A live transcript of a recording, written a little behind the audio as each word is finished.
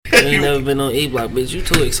ain't never been on E Block, bitch. You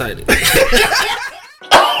too excited.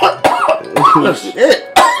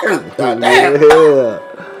 Shit. Damn. Yeah.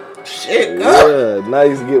 Shit, God. Yeah, now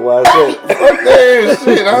you get why I said. Fuck that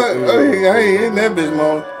shit. I ain't in that bitch,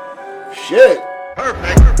 man. Shit.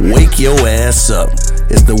 Wake your ass up.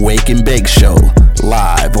 It's the Wake and Bake Show,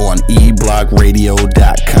 live on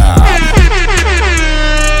eblockradio.com.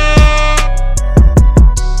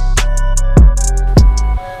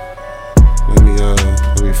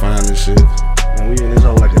 Let me find this shit. Man, we in this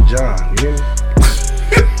hole like a John, you hear me?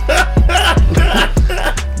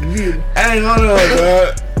 Hey, hold on,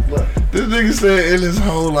 dog. This nigga said in his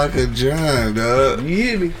hole like a John, dog. You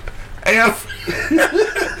hear me? Hey,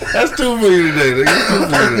 that's two for you today,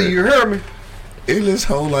 nigga. You heard me? In his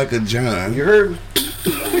hole like a John. You heard me?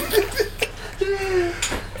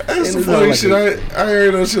 That's the funny shit. I ain't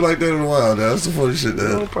heard no shit like that in a while, dog. That's the funny shit,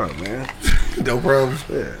 dog. No problem, man. No problem.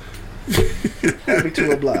 Yeah. Happy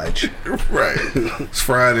to oblige. Right. It's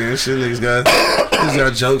Friday and shit. Niggas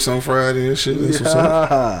got jokes on Friday and shit. That's what's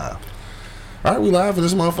up. All right, we live for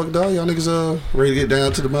this motherfucking dog. Y'all niggas ready to get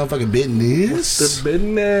down to the motherfucking business? What's the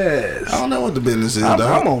business? I don't know what the business is, dog.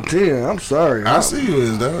 I'm on 10. I'm sorry. I see you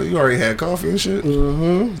is, dog. You already had coffee and shit?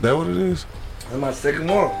 Mm-hmm. Is that what it is? That's my second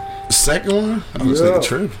one. The second one? I was taking a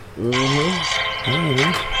trip.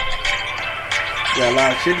 Mm-hmm. Got a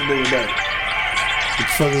lot of shit to do today. What the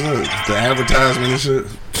fuck is that? The advertisement and shit?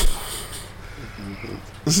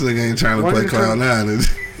 This nigga ain't trying to play Cloud9, is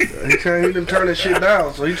he done turn that shit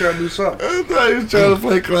down, so he trying to do something. I thought he was trying to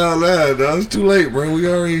play Cloud9, dog. It's too late, bro. We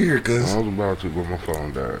already here, cuz. I was about to, but my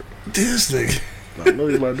phone died. This nigga. I know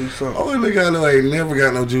he about to do something. Only nigga I know ain't never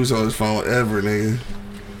got no juice on his phone ever, nigga.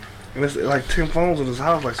 And it's like 10 phones in his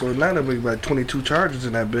house, like, so now there be like 22 chargers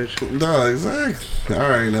in that bitch. No, exactly. I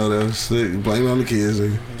already know that. Shit, blame it on the kids,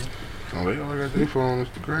 nigga. Oh, they all got their phone.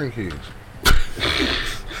 It's the grandkids.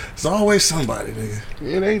 It's always somebody, nigga.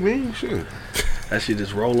 It ain't me, shit. That shit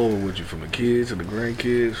just roll over with you from the kids to the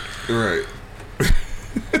grandkids. Right.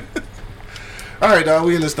 All right, dog.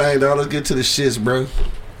 We in this thing, dog. Let's get to the shits, bro. You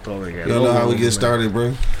don't know how we get started,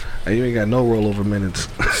 bro. Hey, you ain't got no rollover minutes.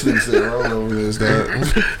 Shouldn't say rollover minutes, dog.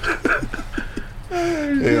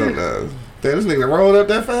 Hell no. Damn, this nigga rolled up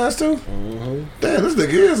that fast, too? Mm-hmm. Damn, this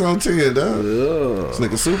nigga is on 10, dog. Yeah. This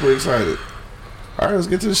nigga super excited. All right, let's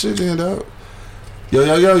get to the shit then, dog.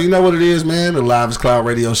 Yo, you know what it is, man? The livest cloud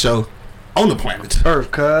radio show on the planet Earth,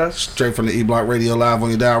 cuz. Straight from the E-Block Radio live on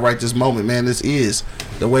your dial right this moment, man. This is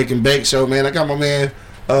the Wake and Bake Show, man. I got my man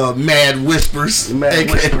Mad Whispers,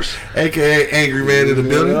 aka Angry Man in the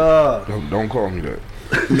building. Don't call me that.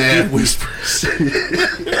 Mad Whispers.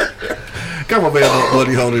 Got my man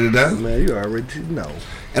Buddy holding it down. Man, you already know.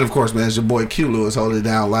 And of course, man, it's your boy Q Lewis holding it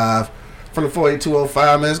down live from the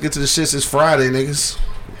 48205, man. Let's get to the shits. It's Friday, niggas.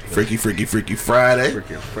 Freaky Friday.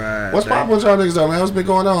 Freaking Friday. What's poppin' with y'all niggas though, man? What's been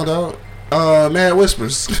going on, dog? Mad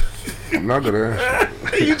Whispers. I'm not gonna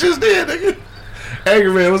ask you. You just did, nigga.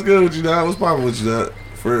 Angry Man, what's good with you, dog? What's poppin' with you, dog?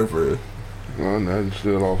 For real. Well, nothing.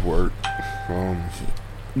 Still off work.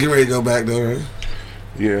 Get ready to go back though, right?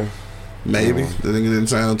 Yeah. Maybe. The nigga didn't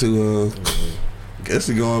sound too, guess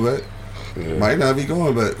he going back. Yeah. Might not be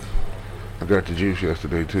going back. I got the juice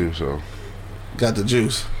yesterday, too, so. Got the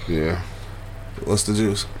juice. Yeah. What's the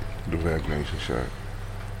juice? The vaccination shot.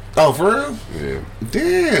 Oh, for real? Yeah.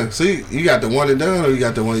 Damn. So you got the one and done, or you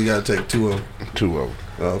got the one you got to take two of them? Two of them.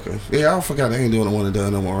 Oh, okay. Yeah, I forgot they ain't doing the one and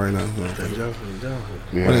done no more right now.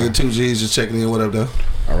 Yeah. My nigga 2G's just checking in. What up, though?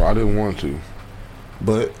 I didn't want to.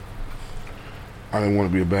 But? I didn't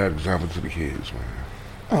want to be a bad example to the kids, man.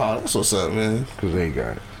 Oh, that's what's up, man. Because they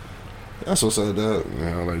got it. That's what's up, dog.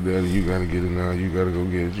 Now, like, Daddy, you got to get it now. You got to go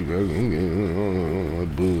get it. You got to go get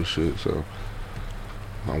it. Bullshit. So,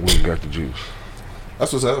 I went and got the juice.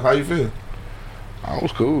 That's what's up. How you feel? I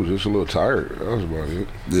was cool. Just a little tired. That was about it.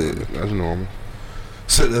 Yeah. That's normal.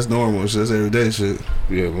 So that's normal. It's just everyday shit.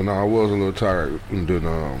 Yeah, but no, I was a little tired than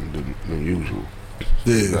usual.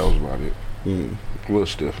 Yeah. That was about it. Mm. A little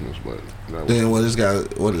stiffness, but that then what is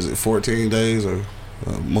it, 14 days or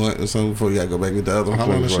a month or something before you gotta go back and get the other one? I How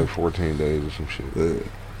long think is it's it? like 14 days or some shit. Yeah.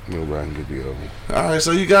 Nobody can get the other one. Alright,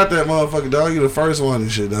 so you got that motherfucker, dog. You the first one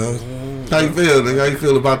and shit, dog. How you feel, nigga? How you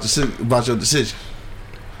feel about your decision?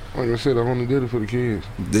 Like I said, I only did it for the kids.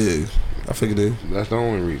 Yeah, I figured it. That's the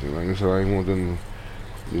only reason. Like I said, I ain't want them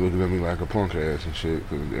to be looking at me like a punk ass and shit,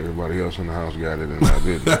 because everybody else in the house got it and I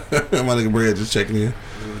didn't. My nigga Brad just checking in.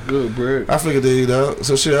 Good, Brad. I figured it, dog.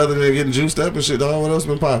 So shit, other than getting juiced up and shit, dog, what else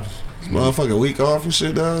been popping? Motherfucking week off and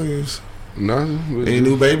shit, dog. Nothing. Any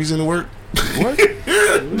new babies in the work? What?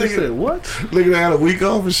 They said what? Nigga had a week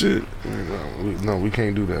off and shit. No, we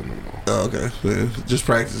can't do that no more. Oh, okay. Yeah, just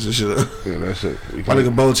practice and shit. Yeah, that's it. My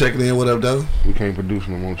nigga Bo checking in. What up, though? We can't produce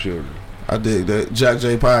no more children. I dig that. Jack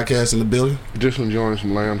J podcast in the building. Just enjoying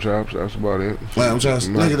some lamb chops. That's about it. Lamb chops.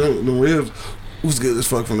 Nigga, them ribs was good as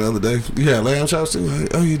fuck from the other day. You had lamb chops too?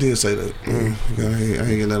 Oh, you did say that. I ain't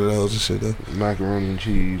getting none of those and shit, though. Macaroni and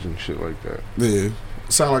cheese and shit like that. Yeah.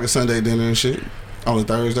 Sound like a Sunday dinner and shit. On a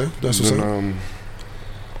Thursday. That's what's up.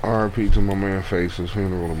 R.I.P. to my man Face's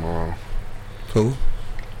funeral tomorrow. Who?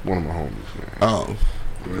 One of my homies, man. Oh.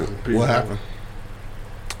 What happened?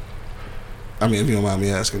 I mean, if you don't mind me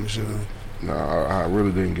asking and shit. No, I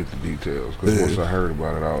really didn't get the details. Because once I heard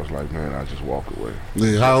about it, I was like, man, I just walk away.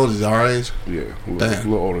 Yeah, how old is he? Our age? Yeah, a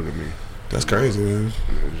little older than me. That's crazy, man.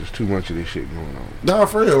 There's just too much of this shit going on. Nah,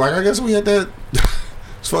 for real. Like, I guess we at that...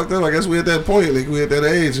 It's fucked up. I guess we at that point. Nigga, we at that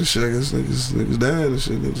age and shit. I guess niggas dying and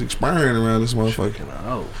shit. Niggas expiring around this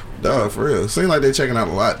motherfucker. Dog, for real. Seems like they checking out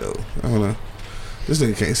a lot, though. I don't know. This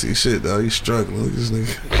nigga can't see shit, dog. He's struggling. Look at this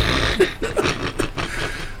nigga.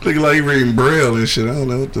 Nigga like he reading Braille and shit. I don't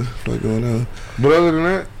know what the fuck going on. But other than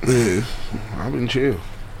that, yeah, I've been chill.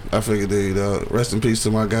 I figured they, dog. Rest in peace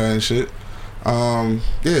to my guy and shit.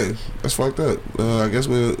 Yeah, that's fucked up. I guess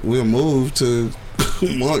we'll move to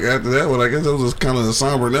Monk after that one. I guess that was kind of a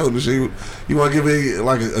somber note and shit. You want to give me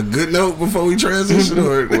like a good note before we transition?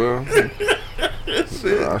 Or? Well,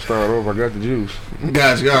 I started off. I got the juice.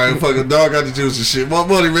 Gotcha. All right, fucking dog got the juice and shit. My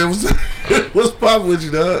buddy, man, what's poppin' with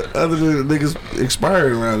you, dog? Other than the niggas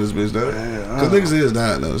expiring around this bitch, dog. Because niggas is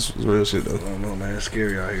dying, though. It's real shit, though. I don't know, man. It's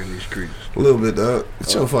scary out here in these streets. A little bit, dog.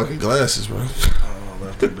 It's your fucking glasses, bro.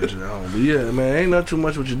 Left that bitch at home. But yeah, man, ain't not too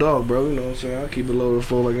much with your dog, bro. You know what I'm saying? I keep it low to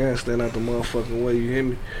full again, stand out the motherfucking way. You hear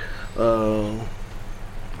me?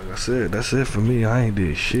 Like I said, that's it for me. I ain't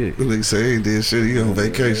did shit. The nigga say he ain't did shit. He on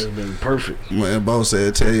vacation. It's been perfect. Man, Bo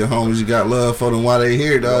said, tell your homies you got love for them while they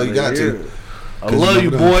here, dog. You got to. I love you,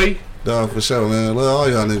 boy. Dog, for sure, man. Love all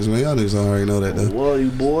y'all niggas, man. Y'all niggas already know that, though. I love you,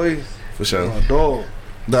 boy. For sure. My dog.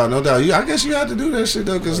 Dog, no doubt. I guess you have to do that shit,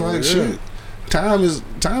 though, because, shit. Time is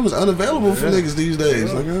unavailable for niggas these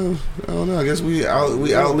days. Like, I don't know. I guess we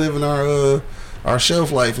outliving our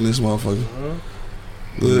shelf life in this motherfucker.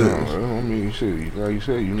 No, I mean, shit, like you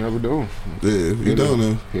said, you never do. Yeah, you don't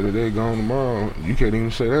know. Here today, gone tomorrow. You can't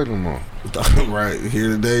even say that no more. Right, here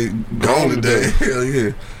today, gone today. Hell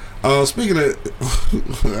yeah. Speaking of,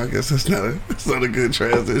 I guess that's not a good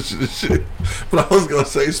transition and shit. But I was gonna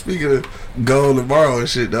say, speaking of gone tomorrow and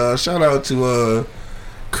shit, dog. Shout out to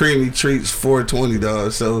Creamy Treats 420,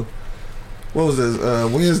 dog. So what was this?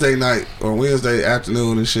 Wednesday night or Wednesday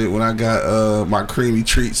afternoon and shit when I got my Creamy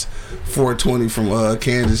Treats 420 from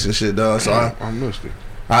Kansas and shit, dog. So I missed it.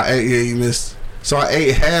 I ate, you missed. So I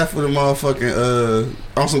ate half of the motherfucking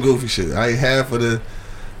on some goofy shit. I ate half of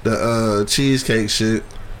the cheesecake shit.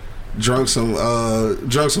 Drunk some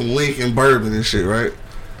Lincoln bourbon and shit, right?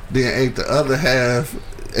 Then ate the other half,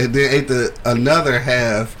 and then ate another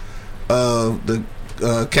half of the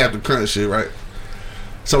Captain Crunch shit, right?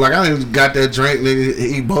 So like I done got that drink, nigga,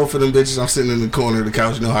 eat both of them bitches. I'm sitting in the corner of the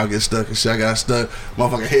couch, you know how I get stuck and shit. I got stuck,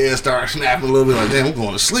 motherfucking head started snapping a little bit, like damn, I'm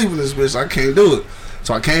going to sleep in this bitch. I can't do it.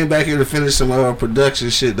 So I came back here to finish some production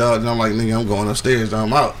shit, dog. And I'm like, nigga, I'm going upstairs, dog.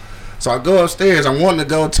 I'm out. So I go upstairs. I want to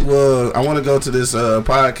go to this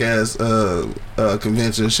podcast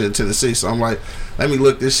convention shit in Tennessee. So I'm like, let me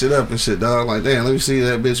look this shit up and shit, dog. Like, damn, let me see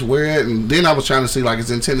that bitch where at. And then I was trying to see like it's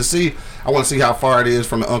in Tennessee. I want to see how far it is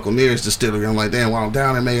from the Uncle Nearest distillery. I'm like, damn, while I'm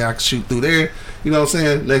down there, maybe I can shoot through there. You know what I'm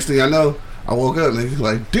saying? Next thing I know, I woke up, nigga.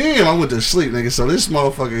 Like, damn, I went to sleep, nigga. So this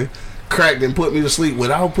motherfucker cracked and put me to sleep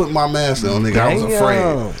without putting my mask on, nigga. I was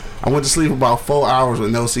afraid. I went to sleep about 4 hours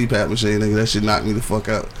with no CPAP machine, nigga. That shit knocked me the fuck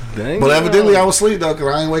out. But evidently I was asleep though,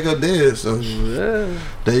 cause I ain't wake up dead. So there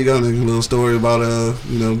you go, nigga. Little story about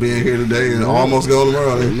being here today and almost going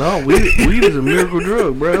tomorrow. Nigga. No, weed is a miracle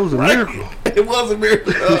drug, bro. It was a miracle. It was a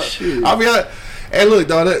miracle. I mean, hey, look,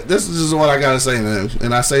 dog. This is just what I gotta say, man.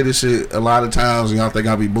 And I say this shit a lot of times, and y'all think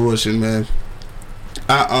I be bullshitting, man.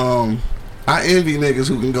 I envy niggas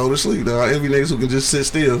who can go to sleep, though. I envy niggas who can just sit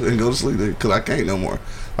still and go to sleep, because I can't no more.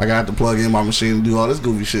 Like, I have to plug in my machine and do all this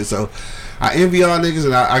goofy shit. So, I envy y'all niggas,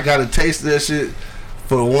 and I got a taste of that shit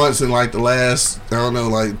for once in, like, the last, I don't know,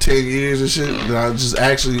 like, 10 years and shit. That I just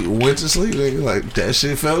actually went to sleep, nigga. Like, that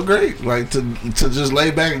shit felt great. Like, to just lay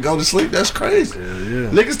back and go to sleep, that's crazy. Yeah.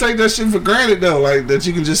 Niggas take that shit for granted, though. Like, that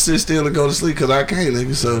you can just sit still and go to sleep, because I can't,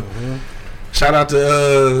 nigga. So, shout out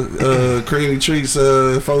to Creamy Treats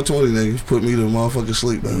 420, nigga. Put me to motherfucking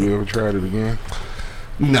sleep, though. You ever tried it again?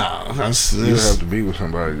 Nah. You have to be with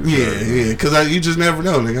somebody. Yeah, because you just never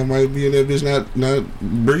know, nigga. I might be in that bitch not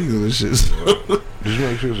breathing and shit. So. Just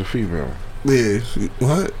make sure it's a female. Yeah.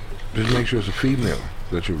 What? Just make sure it's a female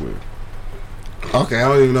that you're with. Okay, I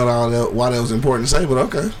don't even know why that was important to say, but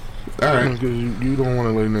okay. All right. Because you don't want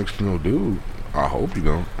to lay next to no dude. I hope you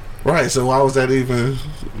don't. Right, so why was that even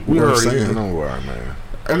We worth already saying? know why, man.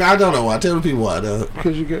 And I don't know why. Tell the people why, though.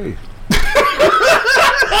 Because you're gay.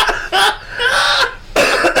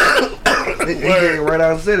 He came right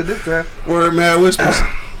out and said it this time. Word man whispers.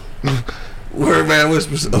 Word man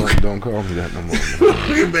whispers. Okay. Don't call me that no more.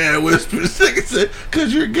 Word man whispers. Nigga said,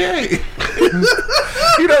 "Cause you're gay."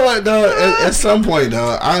 You know what, dog? At some point,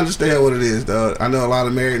 dog, I understand what it is, dog. I know a lot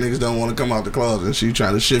of married niggas don't want to come out the closet, and so you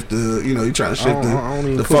trying to shift the, you trying to shift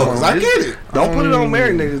the focus. I get it. Don't put it on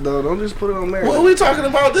married niggas though. Don't just put it on married. Well, we talking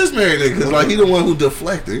about this married nigga, cause like he the one who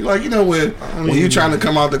deflected. Like when you trying to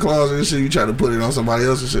come out the closet and shit, you try to put it on somebody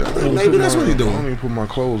else and shit. I think maybe that's what he I don't doing. even put my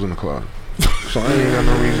clothes in the closet, so I ain't got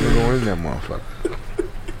no reason to go in that motherfucker.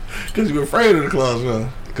 Cause you afraid of the closet, huh?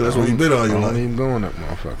 Cause that's where you been all your I life. don't even go in that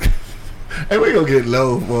motherfucker. Hey, we gonna get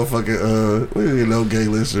low, motherfucking. We gonna get low gay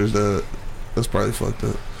listeners. That's probably fucked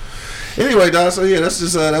up. Anyway, dog. So yeah, that's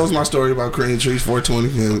just that was my story about creating trees,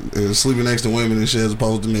 420, and sleeping next to women and shit as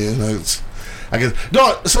opposed to men. I guess,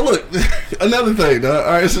 dog. So look, another thing, dog.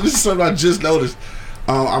 All right, so this is something I just noticed.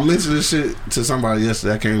 I mentioned this shit to somebody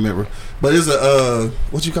yesterday. I can't remember, but it's a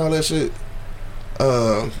what you call that shit?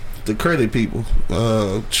 The credit people.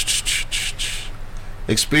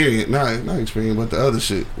 Experience, not experience, but the other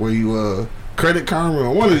shit where you Credit Karma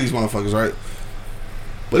or one of these motherfuckers, right?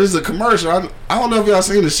 But it's a commercial. I don't know if y'all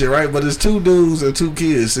seen this shit, right? But it's two dudes and two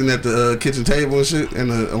kids sitting at the kitchen table and shit, and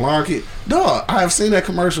the alarm kit. Dog, I have seen that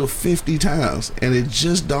commercial 50 times, and it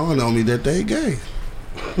just dawned on me that they gay.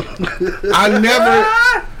 I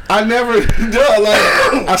never, dog.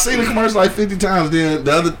 Like I seen the commercial like 50 times. Then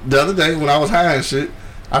the other day when I was high and shit,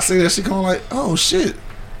 I seen that shit going like, oh shit.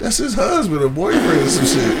 That's his husband or boyfriend or some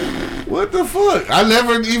shit. What the fuck? I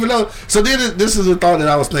never even know. So then this is a thought that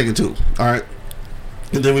I was thinking too. All right,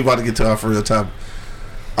 and then we about to get to our real topic.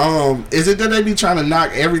 Is it that they be trying to knock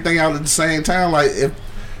everything out at the same time? Like,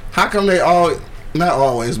 how come they all, not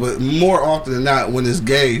always, but more often than not, when it's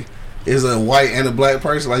gay, is a white and a black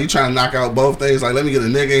person? Like, you trying to knock out both things? Like, let me get a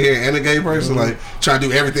nigga in here and a gay person. Like, trying to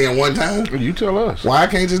do everything at one time. You tell us. Why I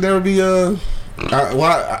can't just never be I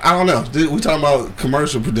don't know. We talking about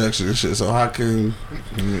commercial production and shit. So how can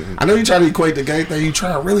I know you try to equate the gay thing? You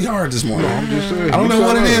try really hard this morning. No, I'm just saying. I don't know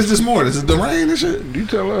what it is this morning. Is it the rain and shit? You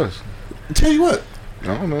tell us. Tell you what. I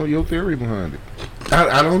don't know your theory behind it.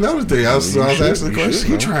 I don't know the thing. I was asking the question.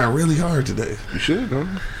 You He trying really hard today. You should, huh?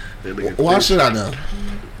 Why should I know?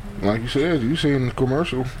 Like you said, you seen the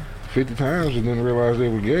commercial 50 times and didn't realize they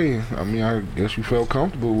were gay. I mean, I guess you felt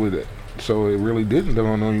comfortable with it. So it really didn't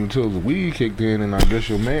dawn on you until the weed kicked in, and I guess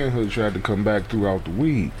your manhood tried to come back throughout the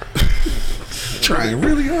weed. Trying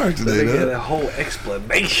really hard today, They get dog. a whole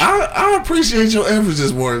explanation. I appreciate your efforts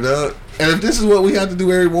this morning, dog. And if this is what we have to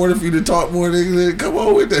do every morning for you to talk more, then come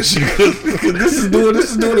on with that shit. 'Cause this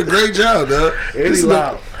is doing a great job, dog. Eddie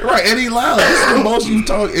Loud. Right, Eddie Loud. This is the most you've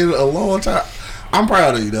talked in a long time. I'm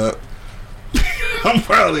proud of you, dog. I'm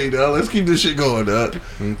proud of you, dog. Let's keep this shit going, dog.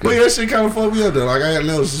 Okay. But yeah, that shit kind of fucked me up, though. Like, I hadn't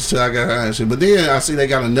noticed this till I got high and shit. But then I see they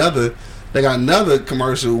got another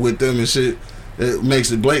commercial with them and shit that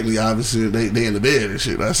makes it blatantly obvious they in the bed and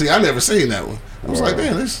shit. I never seen that one. I was like,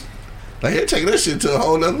 damn, this, like, they're taking this shit to a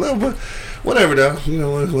whole nother level. But whatever, though. You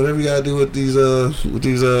know, whatever you gotta do with these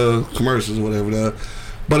commercials or whatever, though.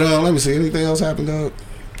 But let me see. Anything else happened, dog?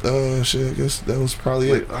 Shit, I guess that was probably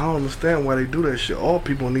it. I don't understand why they do that shit. All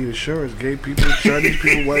people need insurance. Gay people, Chinese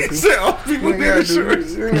people, white people. Say all people You ain't need gotta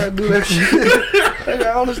insurance. You ain't gotta do that shit.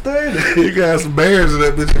 I understand that. You got some bears in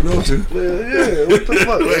that bitch you go to. Yeah, what the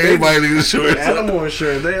fuck? Everybody need insurance. Animal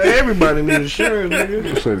insurance. Everybody need insurance, nigga.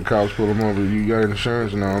 You say the cops pull them over. You got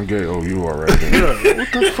insurance? No, I'm gay. Oh, you all right? Then. Yeah,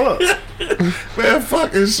 what the fuck? Man,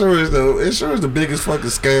 fuck insurance though. Insurance the biggest fucking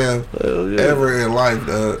scam Hell yeah. ever in life,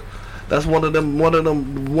 dog. That's one of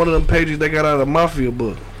them pages they got out of the mafia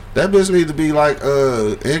book. That bitch need to be like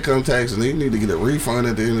income tax, and you need to get a refund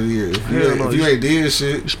at the end of the year. If you ain't did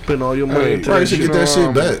shit, You spend all your money. Hey, to right, you that should shit. get that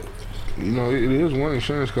shit back. You know, it is one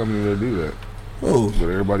insurance company that do that, Oh, but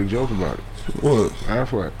everybody joke about it. what?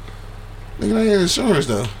 Aflac. Nigga, they ain't insurance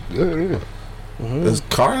though. Yeah, it is. It's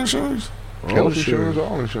car insurance. Health insurance,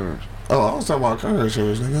 all insurance. Oh, I was talking about car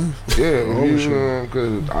insurance, nigga. Yeah,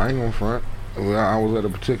 because I ain't gonna front. Well, I was at a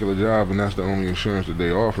particular job, and that's the only insurance that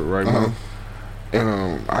they offered right now.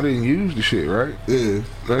 And I didn't use the shit, right? Yeah,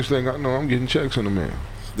 Next thing I know, I'm getting checks in the mail.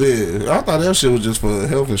 yeah. I thought that shit was just for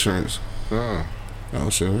health insurance. Uh, Oh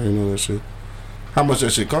shit, I didn't know that shit. How much that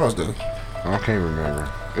shit cost though? I can't remember.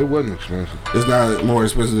 It wasn't expensive. It's not more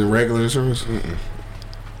expensive than regular insurance.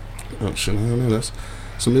 Oh shit, I don't know. That's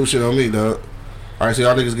some new shit on me, dog. All right, so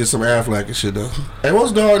y'all niggas get some Aflac and shit though. Hey,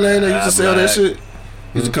 what's the dog name that used to sell that shit?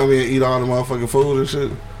 Used to come in and eat all the motherfucking food and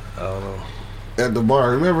shit. I don't know. At the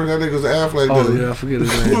bar, remember that nigga was an Aflac dude? Oh yeah, I forget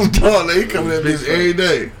his name. Dog, he come in that bitch every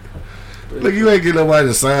day. Look, you ain't get nobody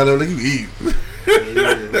to sign up. Look, you eat.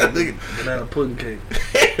 That nigga. Banana pudding cake.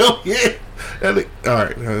 Hell yeah. That nigga, all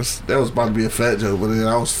right, that was about to be a fat joke, but then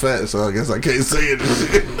I was fat, so I guess I can't say it. And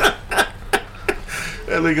shit.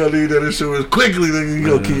 That nigga gonna need that insurance quickly. Nigga, you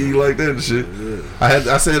gonna keep like that and shit.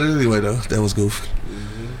 I said it anyway though. That was goofy.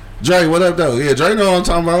 Dre, what up though? Yeah, Dre know what I'm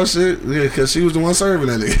talking about. Shit, yeah, cause she was the one serving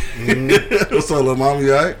that nigga. What's up, little mama?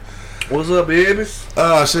 You alright? What's up, babies?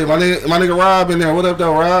 Shit, my nigga Rob in there. What up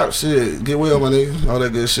though, Rob? Shit, get well, my nigga. All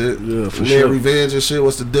that good shit. Yeah, for sure. sure. Revenge and shit.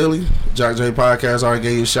 What's the dilly? Jock J Podcast already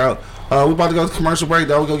gave you a shout. We about to go to commercial break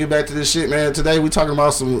though. We gonna get back to this shit, man. Today we talking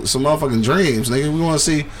about some motherfucking dreams, nigga. We want to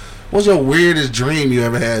see what's your weirdest dream you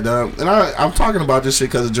ever had, dog. And I'm talking about this shit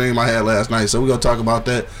because of a dream I had last night. So we gonna talk about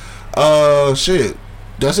that. Shit.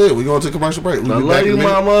 That's it. We going to commercial break. I love you,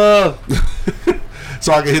 mama.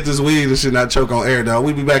 So I can hit this weed and shit, not choke on air, dog.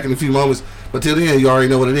 We'll be back in a few moments. But till then, you already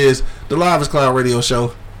know what it is. The Wildest Cloud Radio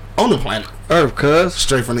Show on the planet Earth, cuz.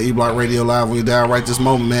 straight from the E-Block Radio Live. When you down right this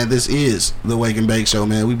moment, man. This is the Wake and Bake Show,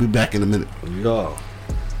 man. We'll be back in a minute. Y'all.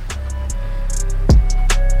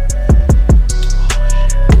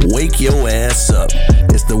 Wake your ass up.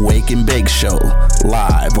 It's the Wake and Bake Show,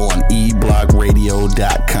 live on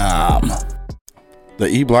eblockradio.com. The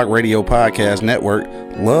E-Block Radio Podcast Network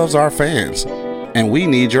loves our fans, and we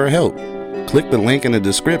need your help. Click the link in the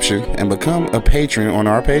description and become a patron on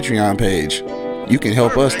our Patreon page. You can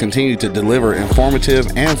help us continue to deliver informative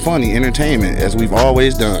and funny entertainment as we've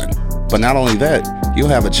always done. But not only that, you'll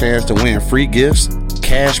have a chance to win free gifts,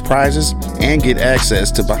 cash prizes, and get access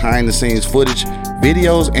to behind-the-scenes footage,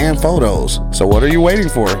 videos, and photos. So what are you waiting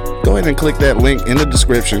for? Go ahead and click that link in the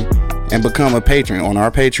description and become a patron on our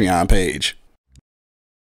Patreon page.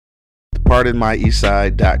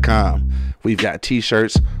 PardonMyEastside.com. We've got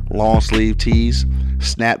t-shirts, long sleeve tees,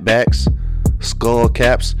 snapbacks, skull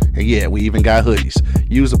caps, and yeah, we even got hoodies.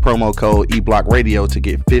 Use the promo code eBlockRadio to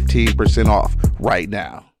get 15% off right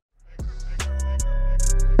now.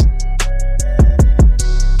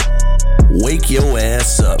 Wake your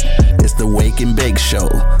ass up. It's the Wake and Bake Show,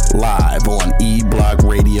 live on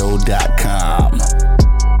eblockradio.com.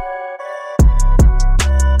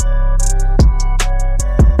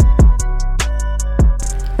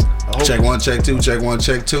 Check one, check two, check one,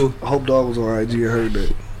 check two. I hope dog was on IG and heard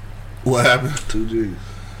that. What happened? 2G.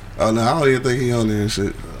 Oh no, I don't even think he on there and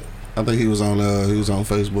shit. I think he was on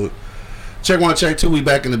Facebook. Check one, check two. We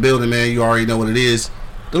back in the building, man. You already know what it is.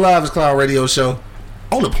 The Wildest Cloud Radio Show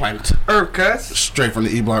on the planet Earth, cuz. straight from the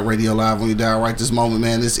E-Block Radio Live. When you down right this moment,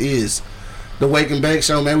 man. This is the Wake and Bake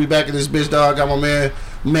Show, man. We back in this bitch, dog. Got my man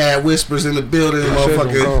Mad Whispers in the building.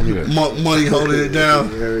 Motherfucking money holding it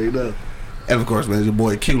down. You already know. And of course, man, your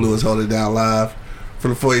boy Q Lewis holding it down live from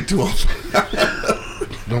the 482.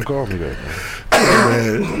 Don't call me that,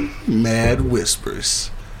 man. Mad Whispers.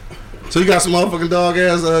 So you got some motherfucking dog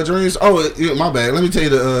ass dreams? Oh, my bad. Let me tell you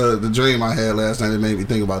the dream I had last night that made me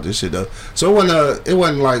think about this shit though. So it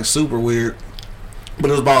wasn't like super weird, but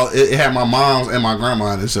it was about it had my mom's and my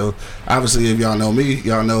grandma in it. So obviously, if y'all know me,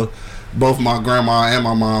 y'all know both my grandma and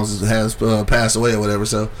my mom's has passed away or whatever.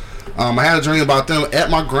 So I had a dream about them at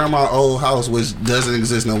my grandma's old house, which doesn't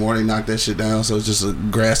exist no more. They knocked that shit down, so it's just a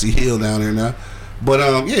grassy hill down there now. But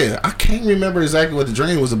yeah, I can't remember exactly what the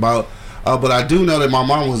dream was about. But I do know that my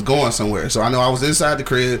mom was going somewhere. So I know I was inside the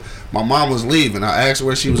crib. My mom was leaving. I asked her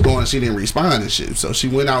where she was going. She didn't respond and shit. So she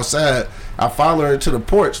went outside. I followed her to the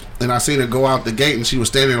porch, and I seen her go out the gate, and she was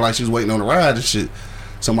standing there like she was waiting on the ride and shit.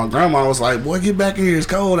 So my grandma was like, boy, get back in here. It's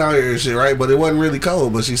cold out here and shit, right? But it wasn't really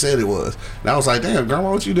cold, but she said it was. And I was like, damn,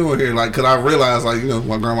 grandma, what you doing here? Like, because I realized, like, you know,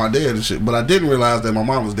 my grandma dead and shit. But I didn't realize that my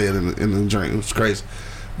mom was dead in the dream. It was crazy.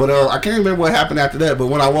 But I can't remember what happened after that. But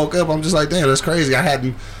when I woke up, I'm just like, damn, that's crazy. I had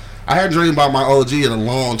dreamed about my OG in a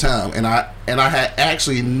long time, and I had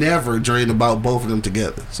actually never dreamed about both of them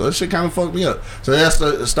together. So that shit kind of fucked me up. So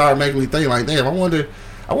that started making me think like, damn, I wonder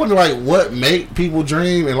like what make people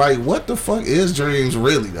dream, and like what the fuck is dreams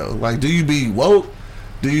really though? Like, do you be woke?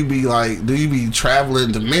 Do you be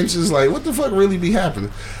traveling dimensions? Like, what the fuck really be happening?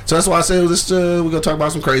 So that's why I said we're gonna talk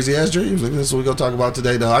about some crazy ass dreams. That's what we're gonna talk about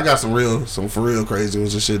today, though. I got some for real crazy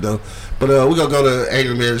ones and shit, though. But we're gonna go to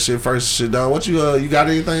Angry Man and shit first, shit, though. What you got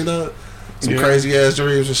anything, though? Some crazy ass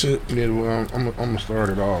dreams and shit. Yeah, well, I'm gonna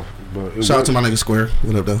start it off. But shout out to my nigga Square.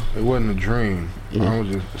 What up, though? It wasn't a dream. Mm-hmm. I was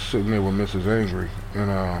just sitting there with Mrs. Angry,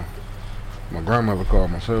 and my grandmother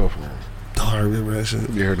called my cell phone. Oh, I remember that shit.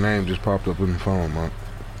 Yeah, her name just popped up in the phone, man.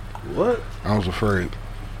 What? I was afraid.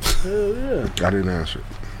 Hell yeah. I didn't answer.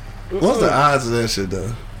 What's the odds of that shit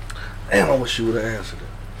though? Damn, I wish you would have answered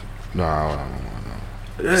it. No, I don't want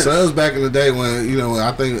to know. Yes. So that was back in the day when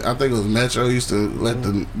I think it was Metro used to let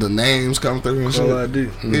the names come through and shit. Call ID.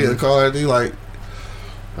 Yeah, call ID like.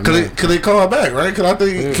 I Could know. they call back, right? Cause I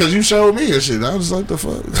think because you showed me and shit. I was like, the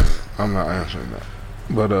fuck. I'm not answering that.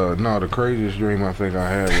 But no, the craziest dream I think I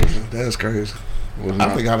had That's crazy. was I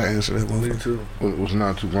not, think I'd answer that Me motherfucker. too. was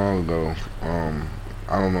not too long ago.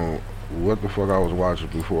 I don't know what the fuck I was watching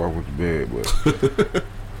before I went to bed, but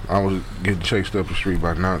I was getting chased up the street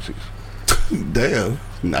by Nazis. Damn,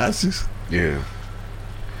 Nazis. Yeah,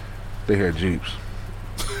 they had jeeps.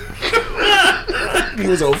 He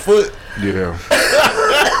was on foot. Yeah,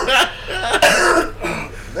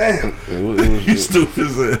 Damn. You stupid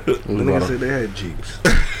as hell. It The was nigga about said they had Jeeps.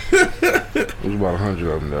 it was about 100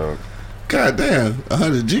 of them, dog. God damn,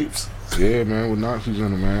 100 Jeeps. Yeah, man, with Nazis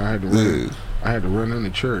in them, man. I had to run into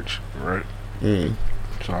church, right? Mm.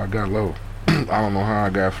 So I got low. I don't know how I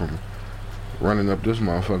got from running up this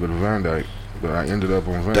motherfucker to Van Dyke, but I ended up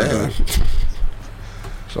on Van Damn. Dyke.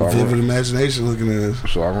 So Vivid imagination looking at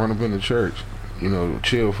us. So I run up in the church,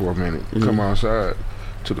 chill for a minute, come outside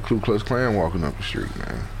to the Ku Klux Klan walking up the street,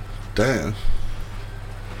 man. Damn.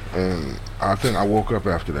 And I think I woke up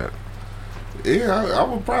after that Yeah, I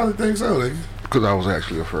would probably think so, nigga. because I was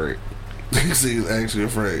actually afraid. See, he's actually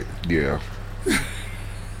afraid. Yeah.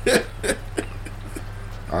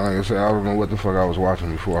 Like I said, I don't know what the fuck I was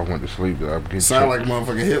watching before I went to sleep. That I get Sound like a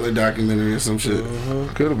motherfucking Hitler documentary or some shit.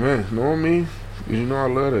 Could have been. Knowing me, you know I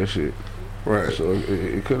love that shit. Right. So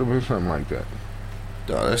it could have been something like that.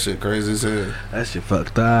 Dog, that shit crazy as hell. That shit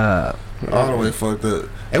fucked up. All the way fucked up.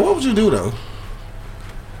 Hey, what would you do though?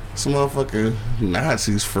 Some motherfucking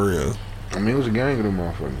Nazis for real. I mean, it was a gang of them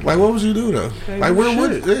motherfuckers. Like, what would you do though? Can't Like, do what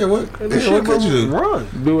would? shit. Yeah, what? Can't do Yeah, shit what could but you do? Run.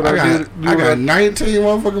 Do what I I did. got 19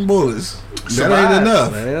 motherfucking bullets. That ain't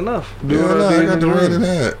enough. That ain't enough. Do Yeah, what no, I did I got in the the red dream. in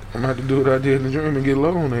that. I'm gonna have to do what I did in the dream and get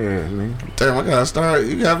low on their ass, nigga. Damn, I gotta start.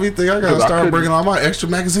 You got me think I gotta 'Cause I start couldn't- bringing all my extra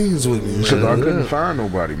magazines with me. Because I Yeah. couldn't find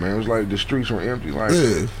nobody, man. It was like the streets were empty. Like,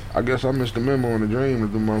 Yeah, I guess I missed the memo in the dream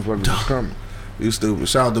that the motherfuckers was coming. you stupid.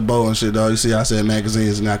 Shout out to Bo and shit, dog. You see, I said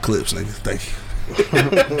magazines and not clips, nigga. Thank you.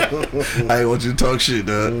 I ain't want you to talk shit,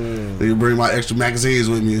 dog. You bring my extra magazines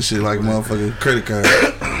with me and shit like a motherfucking credit card.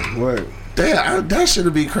 Right. Damn, that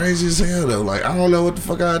shit'd be crazy as hell though. Like, I don't know what the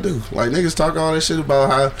fuck I'd do. Like, niggas talk all that shit about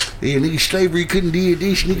how nigga slavery couldn't did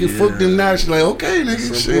this, nigga fuck them Nazis. Like, okay, nigga,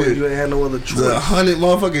 Some point, shit. you ain't had no other choice. The 100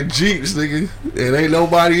 motherfucking Jeeps, nigga. And ain't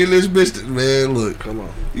nobody in this bitch. Man, look. Come on.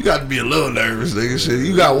 You got to be a little nervous, nigga. Shit,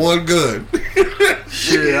 you got one gun.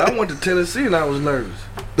 Shit, I went to Tennessee and I was nervous.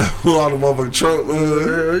 All the motherfucking Trump,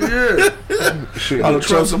 Hell yeah. Shit, all the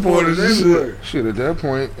Trump supporters and shit. everywhere. shit, at that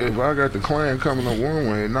point, if I got the Klan coming up one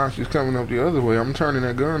way and Nazis coming up the other way, I'm turning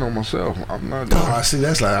that gun on myself. I'm not doing Oh, I see.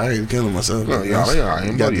 That's like I ain't killing myself. No, nigga. y'all You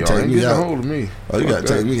ain't, got buddy, to y'all take ain't me getting a out. hold of me. Oh, you Fuck got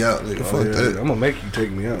to that. take me out, nigga. Oh, Fuck yeah, that. I'm gonna make you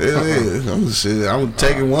take me out. Yeah. I'm shit. I'm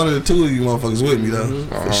taking one or two of you motherfuckers with me though.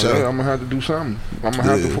 For Yeah, sure. I'm gonna have to do something. I'm gonna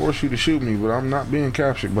have to Yeah. force you to shoot me, but I'm not being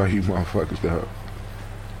captured by you motherfuckers, though.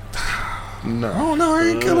 I No, don't know. I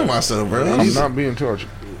ain't killing myself, bro. I'm not being tortured.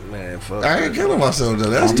 Man, fuck. I ain't killing myself though.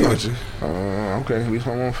 That's torture. Okay, at least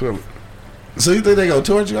I won't feel it. So you think they gonna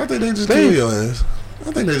torture you? I think they just kill your ass.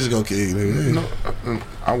 I think they just gonna kill you, nigga. No,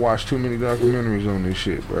 I watched too many documentaries on this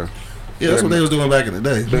shit, bro. Yeah, that's what they was doing back in the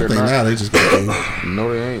day. I They're think not. now they just gonna kill you.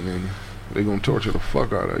 No, they ain't, nigga. They gonna torture the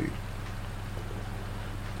fuck out of you.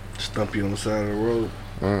 Stump you on the side of the road.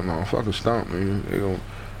 No, fucking stomp, nigga. They gonna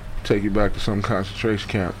take you back to some concentration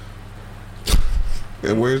camp.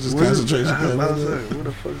 And where's this Where- concentration I was camp? about to say, where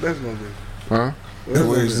the fuck that's gonna be? Huh? And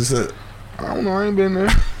where's this at? I don't know. I ain't been there.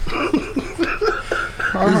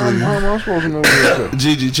 how am I supposed to know where it's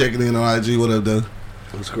Gigi checking in on IG. What up, though?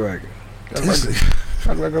 What's cracking? at?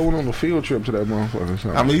 Act like I went on a field trip to that motherfucker or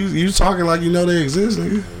something. I mean, you talking like you know they exist,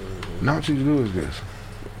 nigga. Nazis do is this.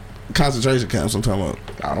 Concentration camps, I'm talking about.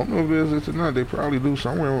 I don't know if it is or not. They probably do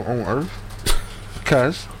somewhere on Earth.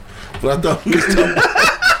 Cuz. But I thought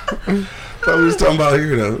we was talking about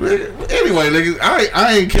here, though. Anyway, nigga,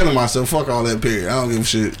 I ain't killing myself. Fuck all that, period. I don't give a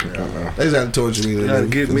shit. They just have to torture me. They gotta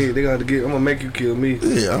get me. They gotta get. I'm gonna make you kill me.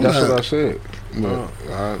 Yeah, I'm That's not. what I said. But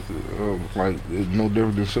like, it's no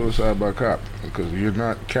different than suicide by cop because you're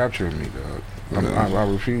not capturing me, dog. I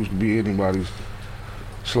refuse to be anybody's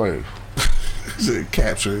slave. Shit,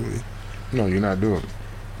 capturing me. No, you're not doing it.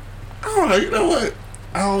 I don't know. You know what?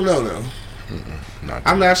 I don't know though. Not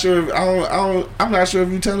I'm not sure. I'm not sure if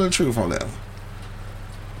you're telling the truth on that one.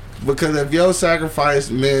 Because if your sacrifice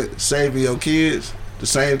meant saving your kids, the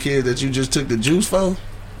same kids that you just took the juice for,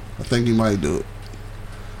 I think you might do it.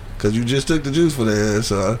 Cause you just took the juice for their ass.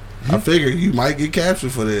 So I figured you might get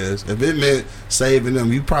captured for their ass. If it meant saving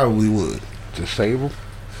them, you probably would. To save them?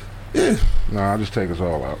 Yeah. Nah, I just take us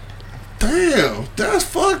all out. Damn, that's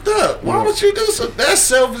fucked up. Why would you do something? That's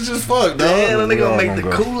selfish as fuck, dog. Damn, they gonna make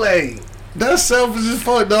the Kool-Aid. That's selfish as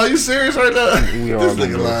fuck, dog. You serious right now? We all This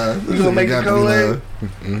gonna nigga go. lying. You gonna make the Kool-Aid?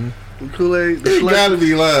 The Kool-Aid, the He slush, gotta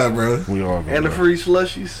be lying, bro. We all gonna and the go. free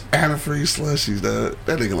slushies. And the free slushies, dog.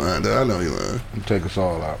 That nigga lying, dog. I know he lying. Take us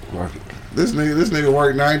all out. Fuck it. This nigga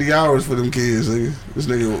worked 90 hours for them kids, nigga. This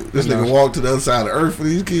nigga walked to the other side of the earth for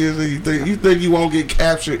these kids. Nigga. You think you won't get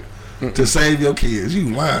captured to save your kids? You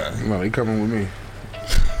lying. No, they coming with me.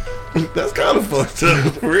 That's kind of fucked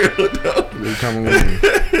up, for real though. They coming with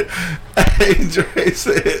me. Hey, Dre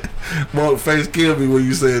said, "Mark face killed me when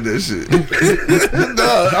you said that shit."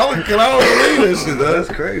 No, I don't believe that shit. That's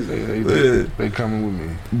Dog. crazy. They coming with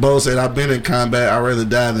me. Bo said, "I've been in combat. I'd rather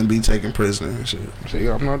die than be taken prisoner and shit." See,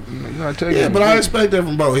 you're not taking. Yeah, but I expect that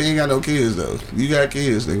from Bo. He ain't got no kids though. You got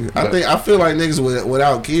kids, nigga. I feel like niggas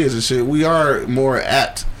without kids and shit, we are more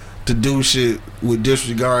apt to do shit with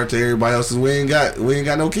disregard to everybody else. We ain't got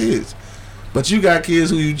no kids, but you got kids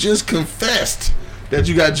who you just confessed that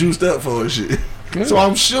you got juiced up for and shit. Yeah. So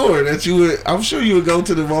I'm sure that you would go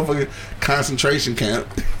to the motherfucking concentration camp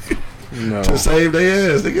No. to save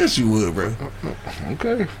their ass. I guess you would, bro.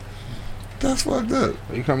 Okay. That's fucked up.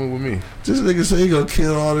 They coming with me. This nigga say he gonna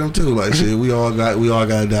kill all them too. Like shit, we all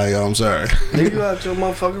gotta die, y'all. I'm sorry. Nigga, you out your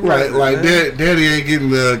motherfucking Right, right, like man. daddy ain't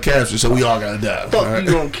getting captured, so we all gotta die. Fuck, all right?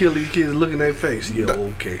 you gonna kill these kids? Look in their face. Yeah,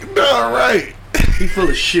 okay. No, right. He full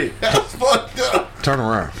of shit. That's fucked up. Turn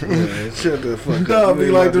around. Man, shut the fuck No, up. be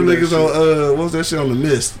You like ain't them about to do niggas that on shit. what was that shit on The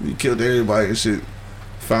Mist? You killed everybody and shit.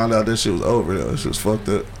 Found out that shit was over though. That shit was fucked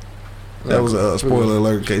up. That was a spoiler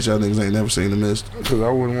alert in case y'all niggas ain't never seen The Mist. Because I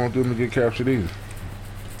wouldn't want them to get captured either.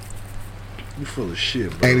 You full of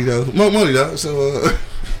shit, bro. Ain't he though? More money though. So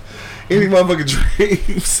any motherfucking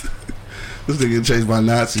dreams. This nigga get chased by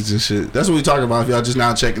Nazis and shit. That's what we talking about. If y'all just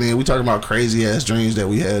now checking in, we talking about crazy ass dreams that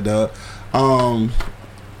we had, dog. I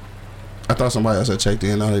thought somebody else had checked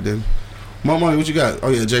in. No, they didn't. More money, what you got? Oh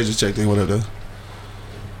yeah, Jay just checked in. What up, though?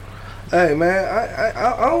 Hey man,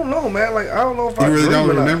 I don't know, man. Like I don't know if I You really don't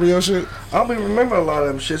dream or not. remember your shit? I'll be remembering a lot of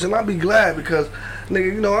them shits, and I'll be glad because, nigga,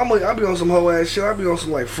 you know, I'll be on some whole ass shit. I'll be on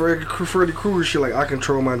some like Freddy Krueger shit. Like I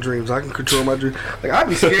control my dreams. I can control my dreams. Like I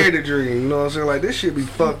be scared to dream. You know what I'm saying? Like this shit be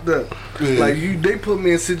fucked up. Yeah. Like they put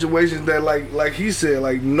me in situations that like he said,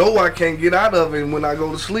 like no, I can't get out of it when I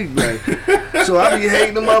go to sleep. Like so I be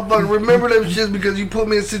hating them motherfuckers. Remember them shits because you put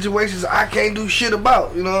me in situations I can't do shit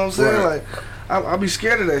about. You know what I'm saying? Right. Like. I be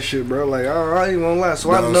scared of that shit, bro. Like I ain't gonna lie.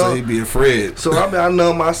 So I No, know. so he be afraid. So I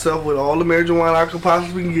numb myself with all the marijuana I could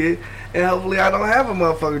possibly get, and hopefully I don't have a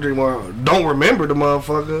motherfucking dream or don't remember the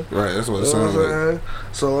motherfucker. Right, that's what it You know sounds what I'm like. saying?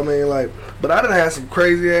 So I mean, like, but I done had some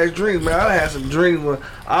crazy ass dreams, man. I done had some dreams when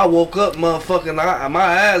I woke up, motherfucking, my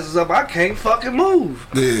ass is up, I can't fucking move.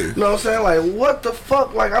 Yeah. You know what I'm saying? Like, what the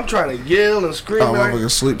fuck? Like, I'm trying to yell and scream. Oh, like,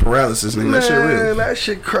 motherfucking sleep paralysis, nigga. man, That shit real. that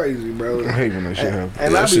shit crazy, bro. I hate when that shit happens.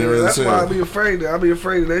 And That shit real that's as why hell. I be afraid. I be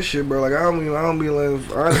afraid of that shit, bro. Like I don't be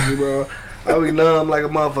like, honestly, bro. I be numb like a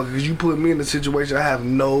motherfucker because you put me in a situation I have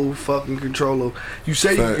no fucking control of. You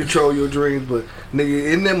say you Facts. can control your dreams, but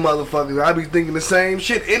nigga, in them motherfuckers, I be thinking the same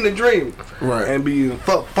shit in the dream. Right. And be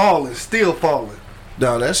still falling.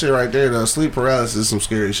 No, that shit right there, though. Sleep paralysis is some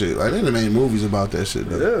scary shit. Like, they done made movies about that shit,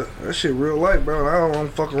 though. Yeah, that shit real life, bro. I don't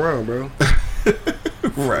fuck around, bro.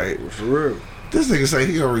 Right. For real. This nigga say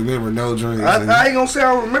he don't remember no dreams. I ain't gonna say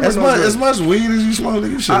I don't remember as no much dreams. as much weed as you smoke,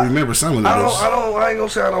 nigga, you should remember some of those. I ain't gonna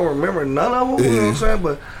say I don't remember none of them, you know what I'm Yeah. saying?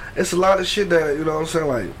 But it's a lot of shit that, you know what I'm saying,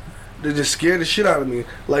 like, they just scared the shit out of me.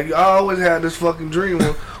 Like, I always had this fucking dream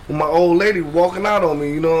when my old lady walking out on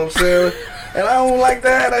me, you know what I'm saying? And I don't like to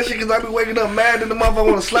have that shit because I be waking up mad that the motherfucker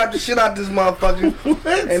want to slap the shit out this motherfucker.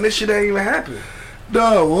 What? And this shit ain't even happen.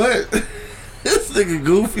 No, what? This nigga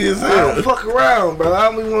goofy as I hell. don't fuck around, bro. I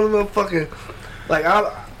don't even want to fucking, like,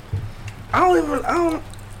 I don't,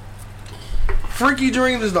 freaky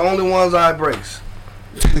dreams is the only ones I embrace.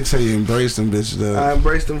 Nigga say you embrace them bitches, though. I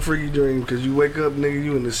embrace them freaky dreams because you wake up, nigga,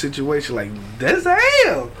 you in the situation like, that's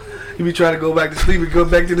hell. You be trying to go back to sleep and go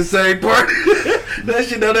back to the same part. That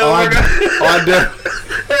shit don't ever work out.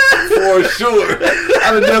 For sure.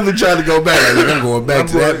 I would definitely try to go back. Like, I'm going back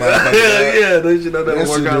to that motherfucker. Yeah, that shit don't ever That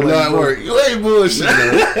work shit out. do Like not work. You ain't bullshit,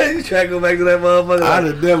 though. You try to go back to that motherfucker. I'd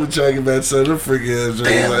Like, have never tried to get back to some of them freaky ass dreams.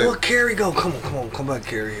 damn, Like, where Carrie go? Come back,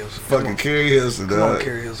 Carrie Hilson. fucking Carrie Hilson, Come on, dog.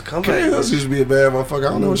 Carrie Hilson. Come Carrie back. Hilson used to be a bad motherfucker. I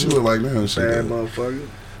don't know what she look like now. And shit, Bad though. motherfucker.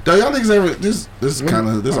 Though, y'all niggas ever this is kind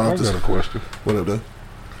of this I off this. got a question. What up, though?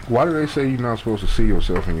 Why do they say you're not supposed to see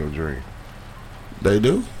yourself in your dream? They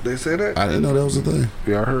do? They say that? I didn't know that was a thing.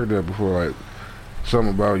 Yeah, I heard that before. Like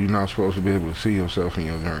something about you're not supposed to be able to see yourself in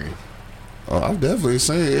your dream. Oh, I've definitely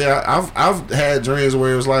seen it. Yeah, I've had dreams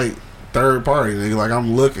where it was like third party, nigga. Like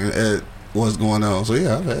I'm looking at what's going on. So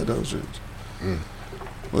yeah, I've had those dreams.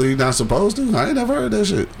 Well, you not supposed to? I ain't never heard that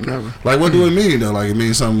shit. Never. Like, what do it mean though? Like, it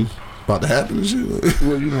means something about to happen and shit.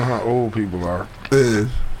 Well, you know how old people are. Yeah.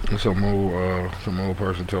 And some old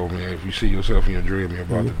person told me, hey, if you see yourself in your dream, you're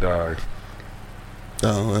about to die.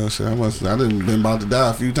 Oh well, shit. I didn't been about to die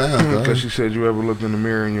a few times. Because she said, you ever looked in the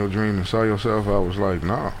mirror in your dream and saw yourself? I was like,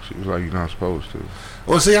 no. She was like, you're not supposed to.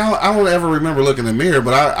 Well, see, I don't ever remember looking in the mirror,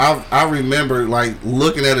 but I remember like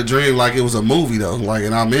looking at a dream like it was a movie though, like,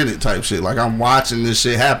 and I'm in it type shit. Like I'm watching this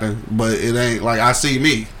shit happen, but it ain't like I see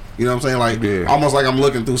me. You know what I'm saying? Like almost like I'm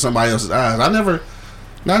looking through somebody else's eyes. I never.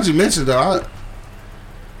 Now that you mentioned though,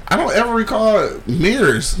 I don't ever recall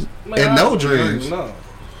mirrors and no dreams. No.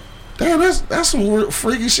 Damn, that's some weird,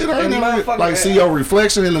 freaky shit. I ain't never motherfucker, see your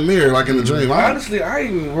reflection in the mirror like in the dream. Honestly, I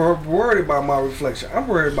ain't even worried about my reflection. I'm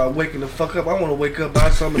worried about waking the fuck up. I want to wake up by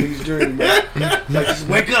some of these dreams, bro. Like, just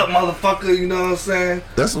wake up, motherfucker. You know what I'm saying?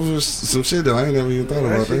 That's some shit though. I ain't never even thought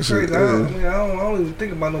about that shit. Crazy. I don't even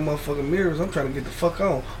think about no motherfucking mirrors. I'm trying to get the fuck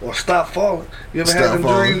on or stop falling. You ever had them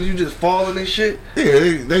dreams you just falling and shit?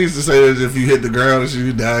 Yeah, they used to say that if you hit the ground and shit,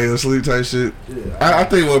 you die in your sleep type shit. Yeah, I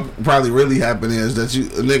think what probably really happened is that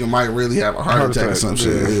a nigga might really have a heart attack or some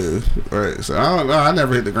shit. Yeah, right. So I don't know. I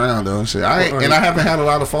never hit the ground though. And shit. I haven't had a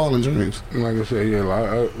lot of falling dreams. Like I said, yeah,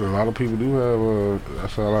 a lot of people do have. I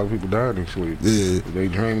saw a lot of people die in their sleep. Yeah, they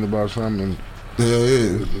dreaming about something. And hell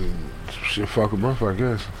yeah. Shit fuck them up, I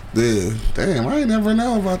guess. Yeah. Damn, I ain't never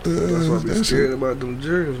know about the. That's why I be scared about them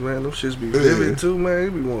dreams, man. Them shits be vivid too,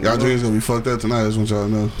 man. Y'all dreams gonna be fucked up tonight. I just want y'all to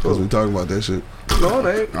know. Because we talking about that shit. No,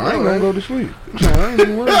 they ain't. I ain't gonna go to sleep. So I ain't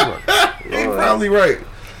even worried about it. You're probably right.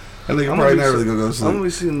 I think I'm probably not really gonna go to sleep. I'm gonna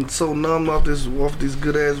be sitting so numb off these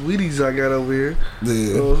good ass Wheaties I got over here. Yeah.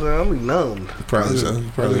 You know what I'm saying? I'm be numb. Probably so.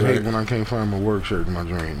 Probably hate when I can't find my work shirt in my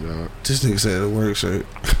dream, you know. This nigga said a work shirt.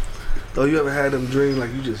 Oh, you ever had them dreams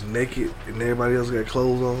like you just naked and everybody else got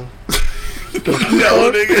clothes on?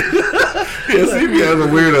 No, nigga. Yeah, see me as a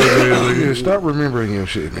weirdo. Yeah, stop remembering your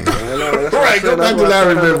shit, nigga. Right, go back to that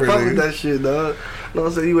remembering. Fuck with that shit, dog. You know what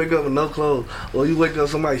I'm saying? You wake up with no clothes, or you wake up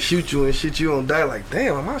somebody shoot you and shit you on die. Like,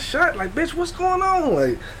 damn, am I shot? Like, bitch, what's going on?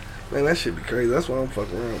 Like, man, that shit be crazy. That's why I'm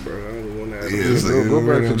fucking around, bro. I don't want to. Go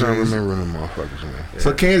back to not remembering them motherfuckers, man. Yeah.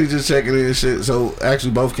 So Candy just checking in and shit. So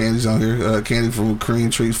actually, both Candies on here. Candy from Cream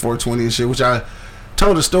Trees 420 and shit, which I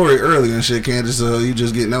told a story earlier and shit. Candace, you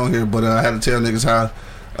just getting on here, but I had to tell niggas how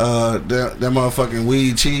that motherfucking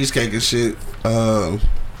weed cheesecake and shit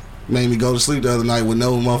made me go to sleep the other night with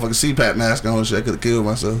no motherfucking CPAP mask on and shit. I could have killed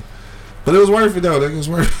myself. But it was worth it though, nigga. It was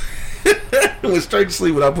worth it. I went straight to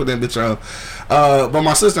sleep without putting that bitch on. But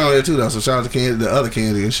my sister on there too though, so shout out to Candy, the other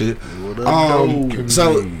Candy and shit.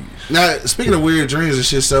 So now speaking of weird dreams and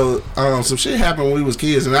shit, so some shit happened when we was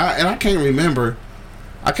kids and I can't remember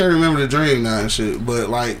the dream now and shit, but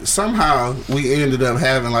like somehow we ended up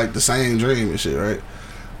having like the same dream and shit, right?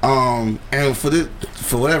 And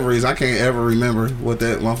for whatever reason, I can't ever remember what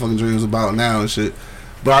that motherfucking dream was about now and shit.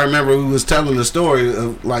 But I remember we was telling the story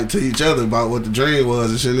of like to each other about what the dream was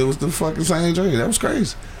and shit. And it was the fucking same dream. That was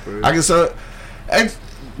crazy. Right. I guess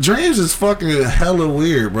dreams is fucking hella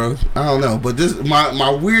weird, bro. I don't know, but this my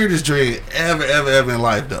weirdest dream ever in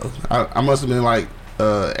life though. I must have been like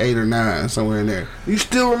 8 or 9, somewhere in there. You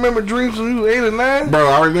still remember dreams when you were 8 or 9? Bro,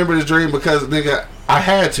 I remember this dream because nigga, I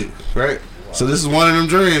had to, right? Wow. So this is one of them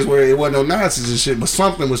dreams where it wasn't no Nazis and shit, but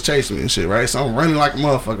something was chasing me and shit, right? So I'm running like a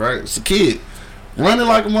motherfucker, right? It's a kid. Running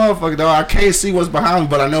like a motherfucker, dog. I can't see what's behind me,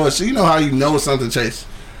 but I know it's, you know how you know something chasing.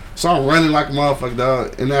 So I'm running like a motherfucker,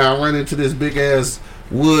 dog. And then I run into this big ass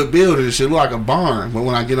wood building. It should look like a barn, but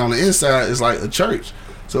when I get on the inside, it's like a church.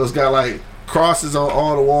 So it's got like crosses on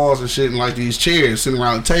all the walls and shit, and like these chairs sitting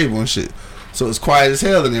around the table and shit. So it's quiet as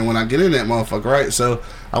hell in there when I get in that motherfucker, right? So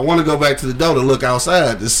I want to go back to the door to look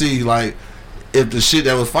outside to see like if the shit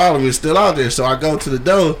that was following me is still out there. So I go to the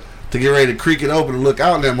door to get ready to creak it open and look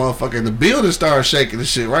out in that motherfucker, and the building started shaking and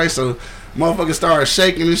shit, right? So motherfucker started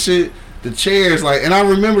shaking and shit. The chairs, like, and I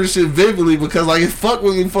remember this shit vividly because like it fucked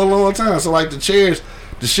with me for a long time. So like the chairs,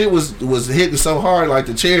 the shit was hitting so hard, like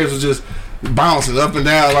the chairs was just bouncing up and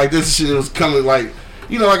down, like this shit was coming like,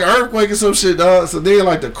 you know, like an earthquake or some shit, dog. So then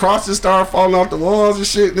like the crosses started falling off the walls and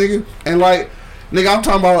shit, nigga. And like, nigga, I'm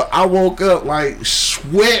talking about I woke up like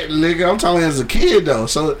sweating, nigga. I'm talking as a kid though.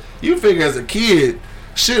 So you figure as a kid,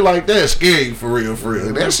 shit like that scare you for real.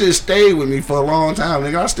 And that shit stayed with me for a long time,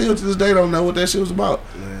 nigga. I still to this day don't know what that shit was about.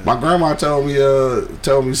 Man. My grandma told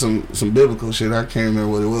me some biblical shit. I can't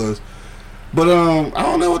remember what it was. But I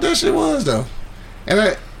don't know what that shit was though,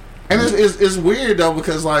 and it's weird though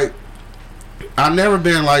because like I never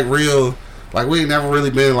been like real, like we ain't never really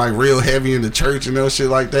been like real heavy in the church and no shit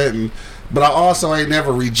like that, and but I also ain't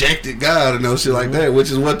never rejected God and no shit like that,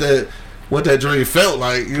 which is what that dream felt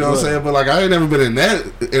like, you know what I'm saying? But like I ain't never been in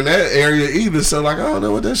that area either, so like I don't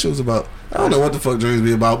know what that shit was about. I don't know what the fuck dreams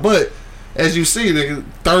be about, but as you see, nigga,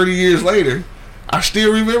 30 years later, I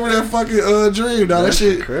still remember that fucking dream, dog. That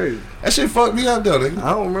shit crazy. That shit fucked me up though, nigga.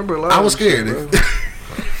 I don't remember a lot. I was scared, shit, nigga.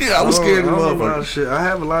 Yeah, I was scared of the motherfucker. Shit. I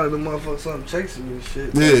have a lot of them motherfuckers something chasing me and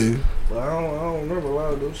shit. Yeah. But I don't remember a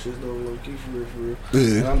lot of them shits though, low key for real.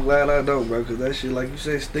 Yeah. And I'm glad I don't, bro, because that shit, like you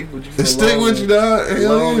say, stick with you for Stick with you, dog.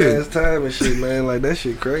 long ass time and shit, man. Like that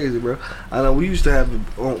shit crazy, bro. I know we used to have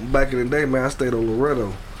it back in the day, man. I stayed on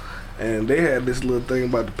Loretto, and they had this little thing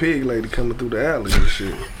about the pig lady coming through the alley and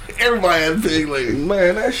shit. Everybody had a pig lady.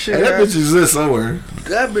 Man, that shit. Hey, that bitch exists somewhere.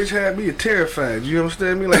 That bitch had me terrified. You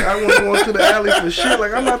understand me? Like I wasn't going to the alley for shit.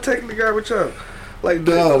 Like I'm not taking the garbage out. Like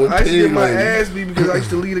I used to get my ass beat because I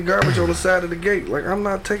used to leave the garbage on the side of the gate. Like I'm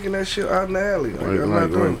not taking that shit out in the alley. Like, I'm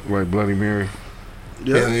not doing. Like Bloody Mary.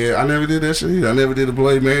 Yeah. I never did that shit either. I never did the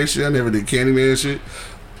Bloody Mary shit. I never did Candyman shit.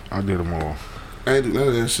 I did them all. I ain't do none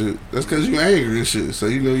of that shit. That's because you angry and shit. So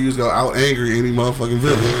you know you was gonna out angry any motherfucking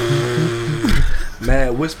villain.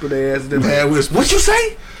 Mad whisper their ass. Mad whisper. What you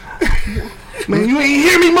say? Man, you ain't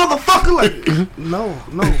hear me, motherfucker. Like, no.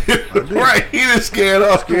 Right, he just scared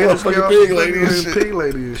off the motherfucking pig lady and shit. Pig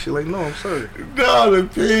lady and shit. Like, no, I'm sorry. No, the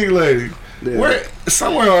pig lady. Yeah. Where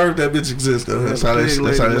somewhere on earth that bitch exists though. That's how that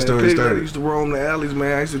story pig started. Lady used to roam the alleys,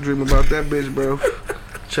 man. I used to dream about that bitch, bro.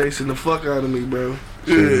 Chasing the fuck out of me, bro.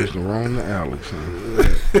 She used to roam the alleys, man.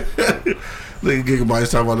 Nigga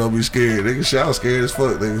Gigabytes talking about don't be scared. Nigga shit, I was scared as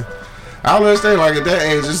fuck, nigga. I don't understand, like at that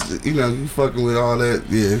age, just, you know, you fucking with all that.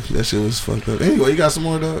 Yeah, that shit was fucked up. Anyway, you got some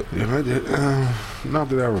more, dog? Yeah, I did. Not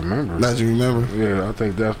that I remember. Not you remember? Yeah, I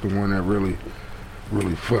think that's the one that really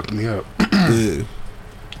fucked me up. Yeah.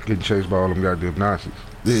 Getting chased by all them goddamn Nazis.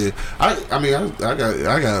 Yeah. I mean,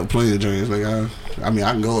 I got plenty of dreams. Like, I mean,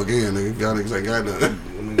 I can go again, nigga. Y'all niggas ain't got nothing.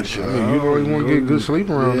 I mean, you always want to get good sleep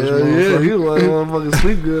around this motherfucker. Yeah, you want motherfucking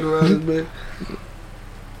sleep good around this bitch.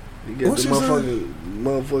 You get What's the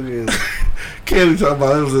motherfucking Kelly talking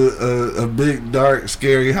about it was a big, dark,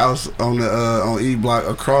 scary house on E Block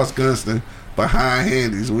across Gunston behind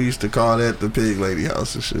Handy's. We used to call that the pig lady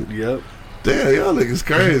house and shit. Yep. Damn, y'all niggas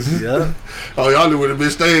crazy. Yeah. Oh, y'all knew where the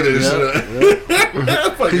bitch stayed and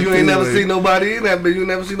shit. Cause you ain't never seen nobody in that bitch. You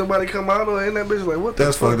never see nobody come out or in that bitch. Like, what the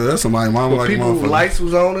That's fuck? fucked up. That's somebody mama like people motherfucker. Lights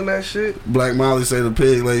was on and that shit. Black Molly say the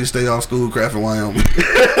pig lady stay off Schoolcraft in Wyoming.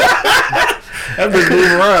 That bitch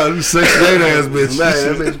move around. Section 8 ass bitch.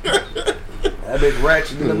 That bitch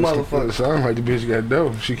ratchet in the motherfucker. It sounds like the bitch got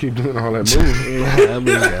dough. She keep doing all that moving. Yeah, that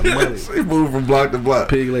bitch got money. She move from block to block.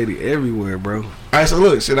 Pig lady everywhere, bro. Alright, so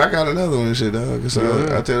look, shit, I got another one and shit, dog. So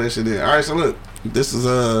I'll tell that shit in. Alright, so look, this is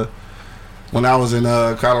when I was in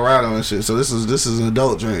Colorado and shit. So this is an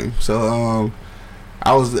adult dream. So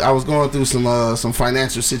I was going through some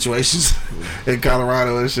financial situations in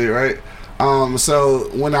Colorado and shit, right? So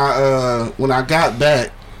when I got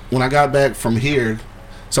back from here,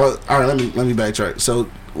 so all right, let me backtrack. So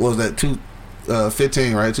what was that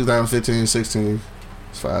 2015, right? 2015, 16,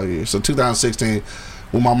 it's 5 years. So 2016,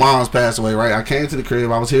 when my mom's passed away, right? I came to the crib.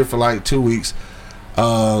 I was here for like 2 weeks,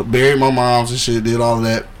 buried my mom's and shit, did all of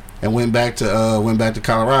that, and went back to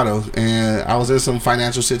Colorado. And I was in some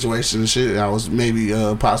financial situation and shit. I was maybe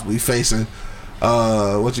possibly facing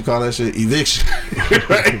what you call that shit, eviction.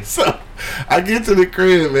 Right? So I get to the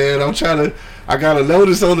crib, man. I got a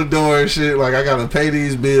notice on the door and shit. Like, I gotta pay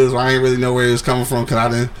these bills. I ain't really know where it's coming from because I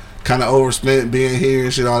done kind of overspent being here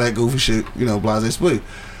and shit, all that goofy shit, you know, blase split.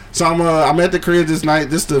 So I'm at the crib this night.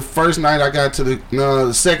 This the first night I got to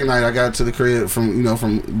the second night I got to the crib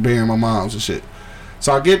from burying my mom's and shit.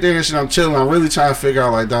 So I get there and shit, I'm chilling. I'm really trying to figure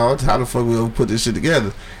out, like, dog, how the fuck we gonna put this shit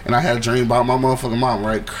together? And I had a dream about my motherfucking mom,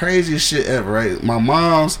 right? Craziest shit ever, right? My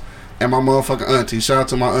mom's and my motherfucking auntie. Shout out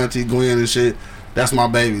to my auntie Gwen and shit. That's my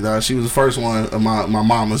baby, dog. She was the first one of my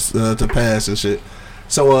mama's to pass and shit.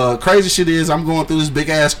 So crazy shit is I'm going through this big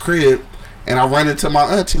ass crib and I run into my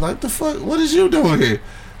auntie like, the fuck, what is you doing here?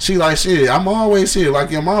 She like, shit, I'm always here.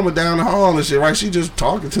 Like, your mama down the hall and shit, right? She just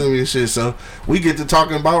talking to me and shit. So we get to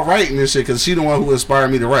talking about writing and shit because she the one who inspired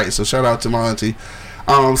me to write. So shout out to my auntie.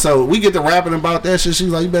 So we get to rapping about that shit. She's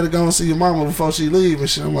like, you better go and see your mama before she leave and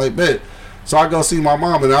shit. I'm like, bet. So I go see my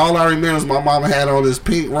mama, and all I remember is my mama had on this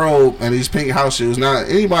pink robe and these pink house shoes. Now,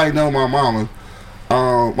 anybody know my mama?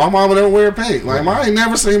 My mama don't wear pink. Like, I ain't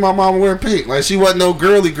never seen my mama wear pink. Like, she wasn't no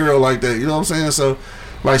girly girl like that. You know what I'm saying?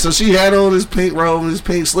 So she had on this pink robe and this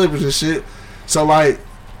pink slippers and shit. So like,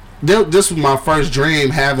 this was my first dream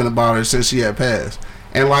having about her since she had passed.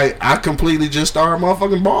 And like, I completely just started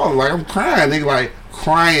motherfucking bawling. Like, I'm crying, nigga. Like,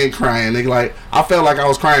 crying, nigga. Like, I felt like I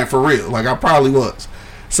was crying for real. Like, I probably was.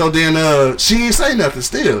 So then, she didn't say nothing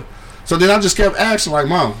still. So then I just kept asking, like,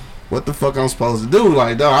 Mom, what the fuck I'm supposed to do?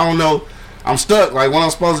 Like, dog, I don't know. I'm stuck, like, what I'm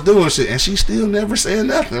supposed to do and shit. And she still never said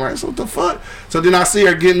nothing, right? So what the fuck? So then I see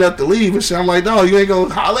her getting up to leave and shit. I'm like, dog, you ain't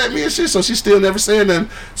gonna holler at me and shit. So she still never said nothing.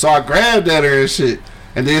 So I grabbed at her and shit.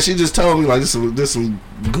 And then she just told me, like, this some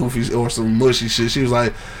goofy or some mushy shit. She was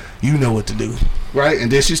like, you know what to do, right?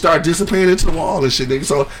 And then she started disappearing into the wall and shit, nigga.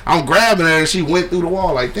 So I'm grabbing her and she went through the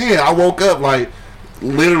wall. Like, damn, I woke up, like,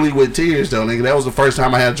 literally with tears, though, nigga. That was the first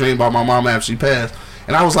time I had a dream about my mom after she passed.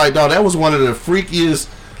 And I was like, dog, that was one of the freakiest,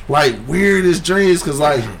 like, weirdest dreams, because,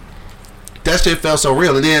 like, that shit felt so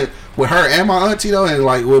real. And then with her and my auntie, though, and,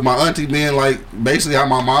 like, with my auntie being, like, basically how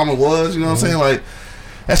my mama was, you know what I'm saying? Like,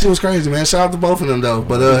 that shit was crazy, man. Shout out to both of them, though.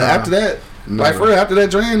 But after that, like, for real, after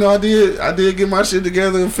that dream, though, I did get my shit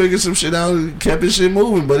together and figure some shit out and kept this shit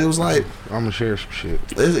moving. But it was like, I'm gonna share some shit.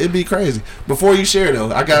 It'd be crazy. Before you share,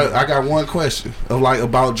 though, I got one question of, like,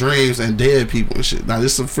 about dreams and dead people and shit. Now,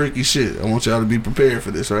 this is some freaky shit. I want y'all to be prepared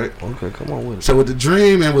for this, right? Okay, come on with it. So with the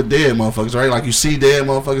dream and with dead motherfuckers, right? Like, you see dead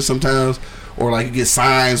motherfuckers sometimes, or like you get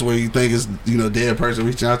signs where you think it's, you know, dead person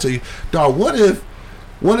reaching out to you. Dog, what if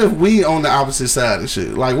we on the opposite side and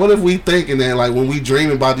shit? Like, what if we thinking that, like, when we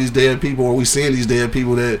dreaming about these dead people or we seeing these dead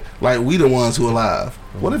people, that, like, we the ones who alive?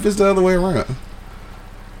 What if it's the other way around?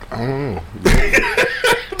 I don't know.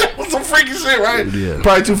 That was some freaky shit, right? Yeah.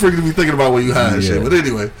 Probably too freaky to be thinking about when you high and shit. But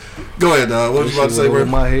anyway, go ahead, dog. What was you about to say, bro?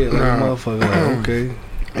 My head, like, motherfucker. Like, okay.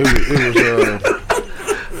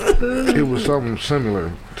 It was something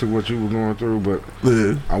similar to what you were going through, but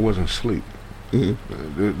I wasn't asleep.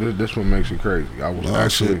 Mm-hmm. This one makes it crazy. I was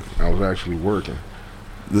actually working.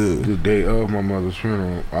 The day of my mother's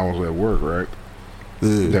funeral, I was at work, right?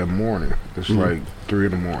 That morning. It's like 3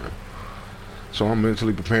 a.m. So I'm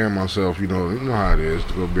mentally preparing myself, you know how it is,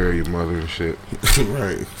 to go bury your mother and shit.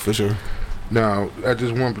 Right, for sure. Now, at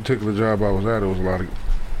this one particular job I was at, it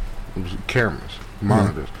was cameras,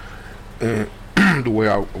 monitors. And the way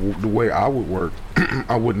I would work,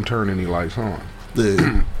 I wouldn't turn any lights on.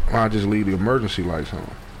 I just leave the emergency lights on,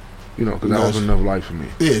 you know, because that was enough light for me.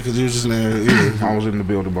 Yeah, because you were just in there. Yeah. I was in the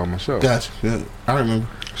building by myself. Gotcha. Yeah, I remember.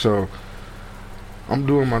 So I'm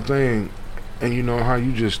doing my thing, and you know how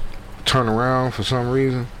you just turn around for some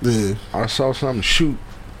reason. Yeah. I saw something shoot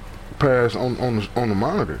past on the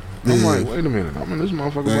monitor. I'm like, wait a minute, I'm in this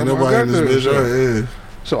motherfucker. Ain't nobody in this bitch, right? Yeah.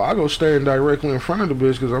 So I go standing directly in front of the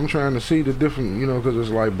bitch because I'm trying to see the different, you know, because it's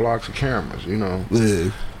like blocks of cameras, you know.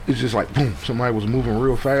 Yeah. It's just like, boom, somebody was moving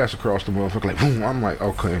real fast across the motherfucker, like, boom. I'm like,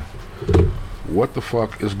 okay, what the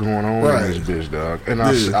fuck is going on in this bitch, dog? And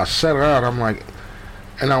I sat around, I'm like,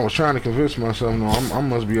 and I was trying to convince myself, no, I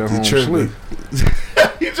must be at home asleep.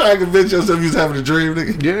 You trying to convince yourself you was having a dream,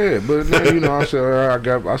 nigga? Yeah, but then, you know, I said,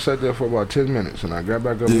 I sat there for about 10 minutes, and I got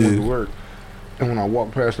back up and went to work. And when I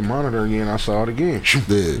walked past the monitor again, I saw it again.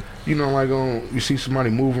 Yeah. You know, like you see somebody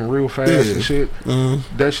moving real fast and shit.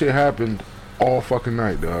 That shit happened all fucking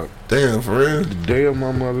night, dog. Damn, for real? The day of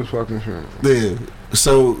my mother's fucking funeral. Yeah.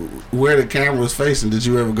 So, where the camera was facing, did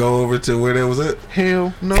you ever go over to where that was at?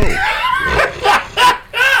 Hell no.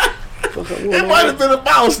 It might have been a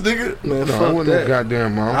mouse, nigga. Man, no, I wasn't no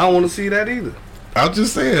goddamn mouse. I don't want to see that either. I'm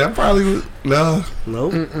just saying, I probably would. No.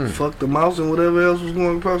 Fuck the mouse and whatever else was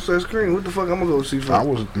going across that screen. What the fuck I'm gonna go see for? I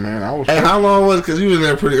was. Hey, how long was it? Because you was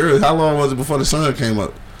there pretty early. How long was it before the sun came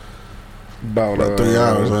up? About 3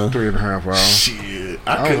 hours, huh? 3.5 hours. Shit.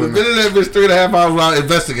 I could have been in that bitch 3.5 hours while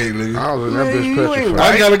investigating, nigga. I was in that bitch petrified.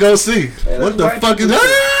 I gotta go see. What the fuck is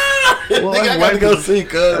that? Well, I got to go see,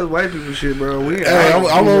 cuz. That's white people shit, bro.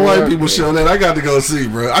 I'm on white people shit on that. I got to go see,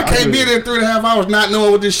 bro. I can't be there 3.5 hours not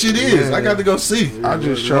knowing what this shit is. I got to go see. I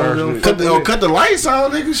just charged it. Cut the lights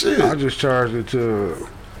on, nigga, shit. I just charged it to...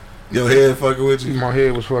 Your head fucking with you? My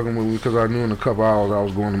head was fucking with me because I knew in a couple hours I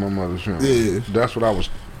was going to my mother's funeral. Yeah. That's what I was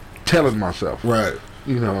telling myself. Right.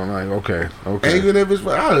 You know, I'm like, okay. Ain't even that bitch,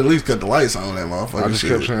 I'd at least cut the lights on that motherfucker. I just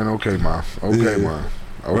kept saying, okay, ma. Okay, ma.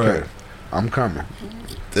 Okay. Right. I'm coming.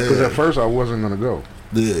 Because at first I wasn't going to go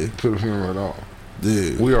to the funeral at all.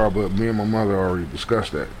 But me and my mother already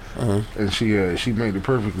discussed that. And she made it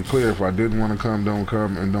perfectly clear if I didn't want to come, don't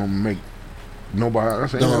come, and don't make nobody. I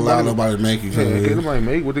said, don't allow nobody to make you come. Can't nobody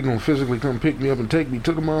make what they going to physically come pick me up and take me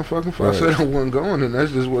to the motherfucking fire. I said I wasn't going, and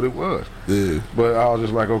that's just what it was. But I was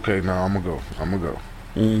just like, okay, no, I'm going to go.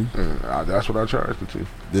 Mm. And that's what I charged it to.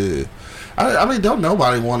 Yeah. I mean, don't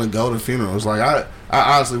nobody want to go to funerals. Like, I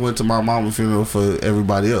honestly went to my mama's funeral for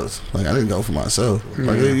everybody else. Like, I didn't go for myself.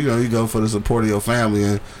 Like, you know, you go for the support of your family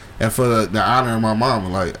and for the honor of my mama.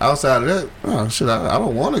 Like, outside of that, oh, shit, I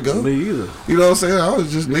don't want to go. Me either. You know what I'm saying? I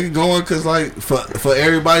was just nigga going because, like, for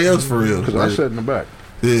everybody else, for real. Because like, I sat in the back.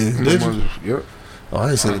 Yeah. Did you? Yep. Oh, I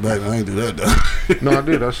ain't sat in the back. I ain't do that, though. No, I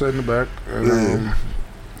did. I sat in the back. And Yeah.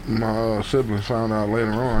 my siblings found out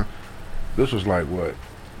later on. This was like, what,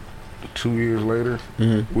 2 years later?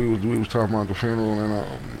 Mm-hmm. We was talking about the funeral, and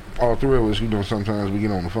all three of us, you know, sometimes we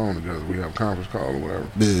get on the phone together. We have a conference call or whatever.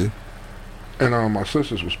 Yeah. And my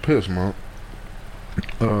sisters was pissed, man.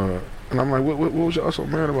 And I'm like, what was y'all so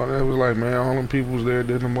mad about? That was like, man, all them people was there,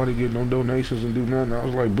 didn't nobody get no donations and do nothing. I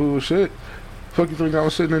was like, bullshit. Fuck you think I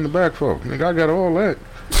was sitting in the back for? Nigga, I got all that.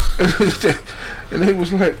 And they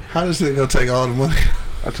was like, How this nigga gonna take all the money?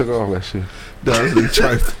 I took all that shit. No, this nigga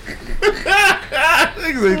trifling.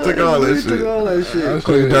 Niggas ain't took all that shit. Took all that shit.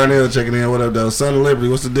 Quick Darnell checking in. What up, though? Son of Liberty,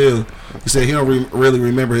 what's the deal? He said he don't really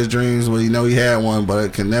remember his dreams. Well, you know he had one,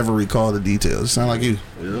 but can never recall the details. Sound like you.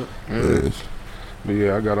 Yep. Yeah. But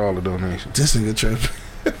yeah, I got all the donations. This nigga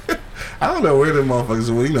tripping. I don't know where them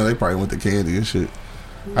motherfuckers went. You know, they probably went to Candy and shit.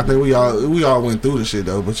 I think we all went through the shit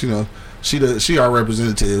though. But you know, she our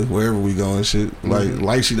representative wherever we go and shit.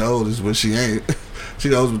 Like she the oldest, but she ain't. She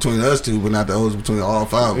the oldest between us two, but not the oldest between all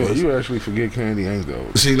five of us. You actually forget Candy ain't the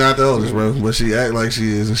oldest. She not the oldest, bro, but she act like she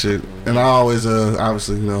is and shit. And I always,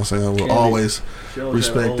 obviously, you know what I'm saying, I will Candy always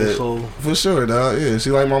respect that. Soul. For sure, dog. Yeah, she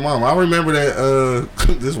like my mom. I remember that,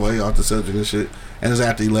 this way off the subject and shit. And it's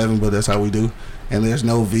after 11, but that's how we do. And there's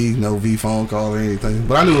no V phone call or anything.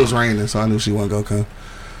 But I knew it was raining, so I knew she wasn't gonna come.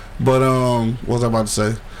 But, what was I about to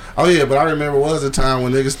say? Oh yeah, but I remember was a time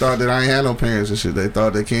when niggas thought that I ain't had no parents and shit. They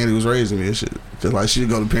thought that Candy was raising me and shit. Cause like she'd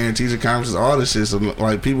go to parent teacher conferences, all this shit. So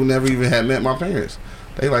like people never even had met my parents.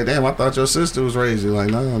 They like, damn, I thought your sister was raising you. Like,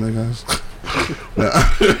 no, nigga.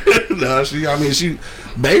 No, she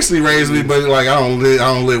basically raised me, but like I don't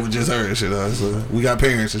live with just her and shit. So we got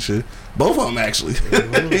parents and shit. Both of them actually.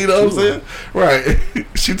 You know what I'm saying? Right.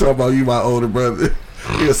 She talking about you, my older brother.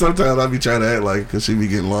 Yeah, sometimes I be trying to act like, cause she be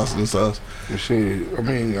getting lost in the sauce. Shit, I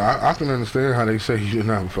mean, I can understand how they say you didn't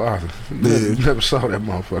have a father. Yeah. You never saw that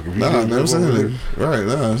motherfucker. Nah, never seen it. Right,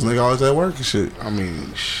 nah, this nigga always at work and shit. I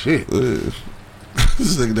mean, shit. Yeah.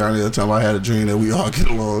 This nigga down there time I had a dream that we all get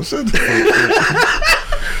along. Shut the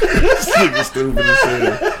fuck up. This nigga stupid as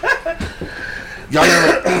hell.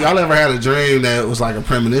 Y'all ever had a dream that was like a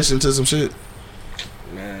premonition to some shit?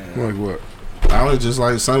 Like what? I was just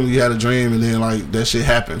like something you had a dream and then like that shit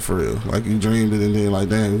happened for real. Like you dreamed it and then like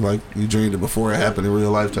damn, like you dreamed it before it happened in real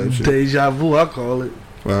life type shit. Deja vu, I call it.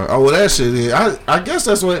 Well that shit is. I guess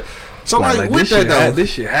that's what. So like with that though,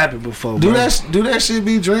 this shit happened before. Do bro. that shit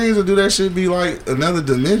be dreams or do that shit be like another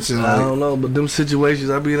dimension? I Like, don't know, but them situations,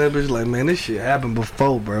 I be in that bitch like, man, this shit happened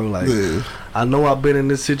before, bro. Like, yeah. I know I've been in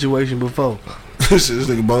this situation before. This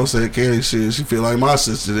nigga both said Candy shit. She feel like my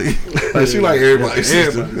sister. Like, she like everybody's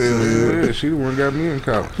sister. Yeah, she the one got me in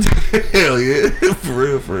college. Hell yeah, for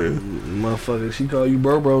real. Motherfucker, she call you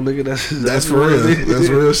bro, nigga. That's for real. That's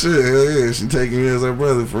real shit. Hell yeah, she taking me as her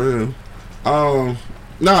brother for real.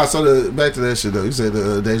 Nah. So back to that shit though. You said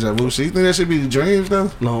the deja vu shit. You think that should be the dreams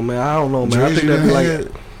though? No man, I don't know man. Dreams I think you that'd be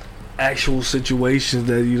done like actual situations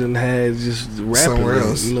that you done had just rapidly. Somewhere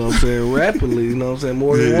else. You know what I'm saying? Rapidly. You know what I'm saying?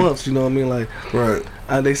 More than once. You know what I mean? Like. Right.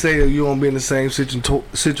 They say you won't be in the same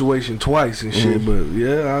situation twice and shit, but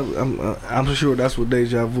yeah, I'm sure that's what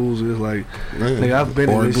deja vu is like. Nigga, I've been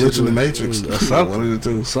or in this glitch shit in the Matrix. One of the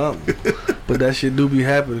two. Something. But that shit do be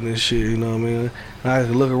happening and shit. You know what I mean? And I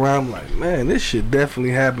can look around I'm like, man, this shit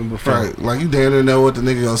definitely happened before. Right. Like you damn near know what the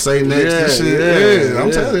nigga gonna say next and shit. Yeah.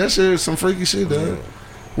 I'm telling you, that shit is some freaky shit, dog. Yeah.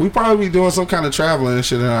 We probably be doing some kind of traveling and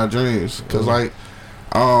shit in our dreams, cause like,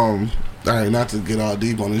 alright, not to get all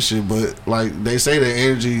deep on this shit, but like they say that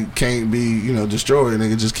energy can't be, you know, destroyed.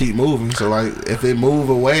 Nigga, just keep moving. So like, if it move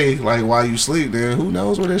away, like while you sleep, then who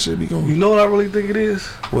knows where that shit be going? You know what I really think it is?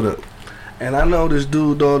 What up? And I know this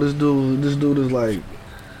dude, dog. This dude is like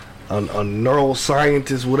a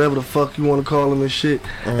neuroscientist, whatever the fuck you want to call him and shit.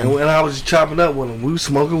 And when I was just chopping up with him, we was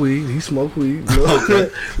smoking weed. He smoked weed. You know? Okay.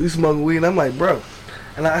 We smoking weed, and I'm like, bro.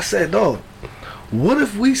 And I said, dog, what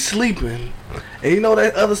if we sleeping? And you know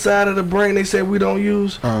that other side of the brain they say we don't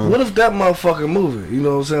use? What if that motherfucker moving? You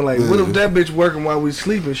know what I'm saying? Like, what if that bitch working while we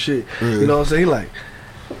sleeping shit? You know what I'm saying? He like,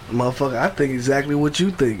 motherfucker, I think exactly what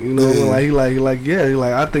you think. You know what I mean? Like, he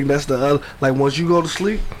like, I think that's the other, like, once you go to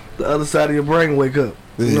sleep, the other side of your brain wake up.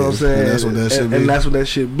 You know what I'm saying? And that's what that shit be. And that's what that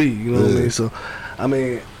shit be. You know what I mean? So, I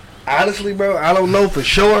mean, honestly, bro, I don't know for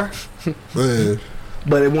sure.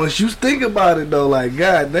 But once you think about it though, like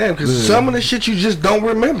goddamn, because some of the shit you just don't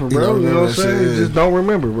remember, bro. You know what I'm saying? You just don't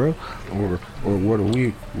remember, bro. Or what are we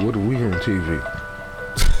on TV?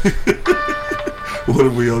 What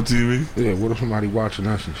if we on TV? Yeah, what if somebody watching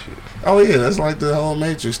us and shit? Oh yeah, that's like the whole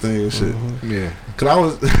Matrix thing and shit. Yeah. Cause I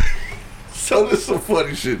was so this is some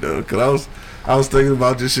funny shit though. Cause I was thinking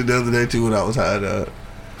about this shit the other day too when I was high up.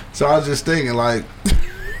 So I was just thinking like,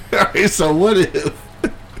 alright, so what if?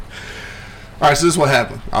 Alright, so this is what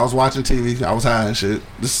happened. I was watching TV. I was high and shit.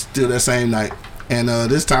 This is still that same night. And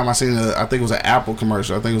this time I seen I think it was an Apple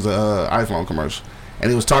commercial. I think it was an iPhone commercial.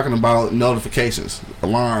 And it was talking about notifications,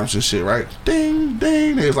 alarms and shit, right? Ding,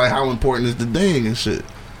 ding. It was like, how important is the ding and shit.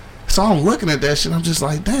 So I'm looking at that shit. I'm just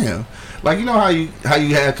like, damn. Like, you know how you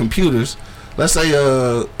have computers. Let's say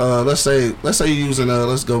you're using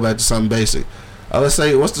let's go back to something basic. Let's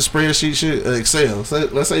say, what's the spreadsheet shit? Excel. So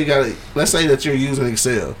let's say that you're using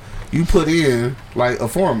Excel. You put in like a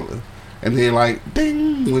formula, and then like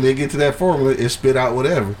ding, when they get to that formula, it spit out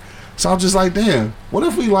whatever. So I'm just like, damn, what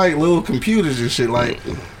if we like little computers and shit, like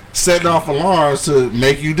setting off alarms to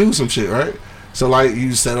make you do some shit, right? So like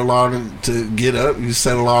you set alarm to get up, you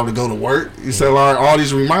set alarm to go to work, you set alarm, all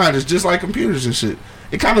these reminders, just like computers and shit.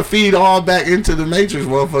 It kind of feed all back into the Matrix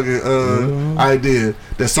motherfucking idea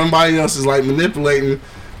that somebody else is like manipulating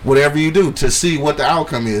whatever you do to see what the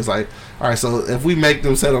outcome is. Like, all right, so if we make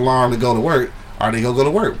them set alarm to go to work, are they gonna go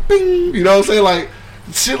to work? Bing, you know what I'm saying? Like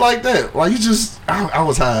shit like that. Like you just, I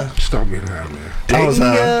was high. Stop getting high, man. I was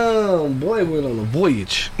high. Boy went on a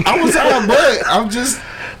voyage. I was high, but I'm just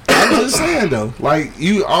saying though. Like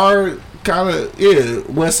you are kind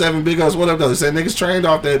of West 7 Big Ups. What up though? They said niggas trained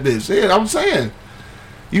off that bitch. Yeah, I'm saying.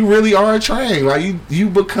 You really are trained. Like you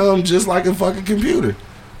become just like a fucking computer.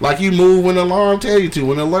 Like you move when the alarm tell you to,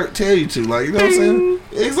 when the alert tell you to. Like, you know what I'm saying?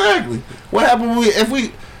 Exactly. What happened if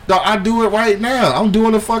we I do it right now. I'm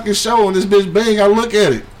doing a fucking show and this bitch bang, I look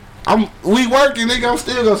at it. We working, nigga, I'm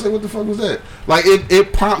still gonna say what the fuck was that? Like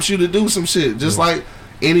it prompts you to do some shit. Just like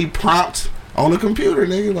any prompt on the computer,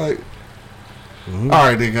 nigga. Like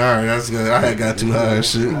alright, nigga, alright, that's good. I had got too high and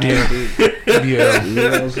shit. Yeah. You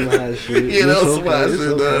know, some high shit. Yeah, that was some high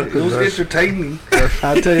shit, dog. It was entertaining.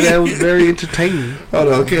 I'll tell you that was very entertaining. Hold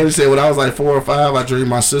on, Candy said when I was like 4 or 5, I dreamed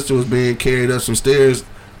my sister was being carried up some stairs,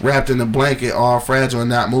 wrapped in a blanket, all fragile and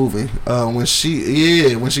not moving. When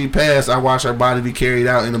she passed, I watched her body be carried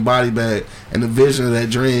out in a body bag, and the vision of that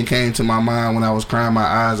dream came to my mind when I was crying my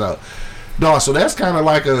eyes out. Dog, so that's kind of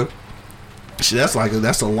like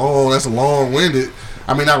that's a long-winded.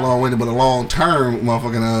 I mean, not long-winded, but a long-term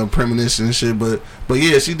motherfucking premonition and shit. But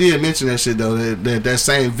yeah, she did mention that shit though. That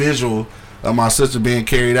same visual of my sister being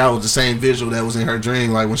carried out was the same visual that was in her dream,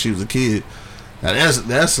 like when she was a kid. Now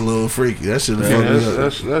that's a little freaky. That shit.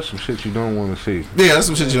 That's some shit you don't want to see. Yeah, that's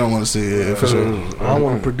some shit you don't want to see. Yeah, for sure. I don't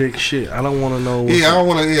want to predict shit. I don't want to know. I don't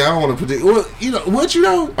want to predict. Well, you know what you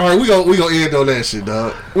know. All right, we gonna end on that shit,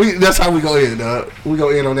 dog. That's how we gonna end, dog. We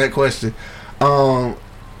gonna end on that question.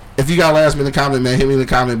 If you got last minute comment, man, hit me in the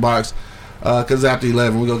comment box. Cause after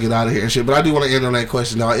 11, we gonna get out of here and shit. But I do want to end on that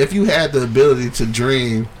question, dog. If you had the ability to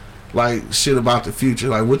dream like shit about the future,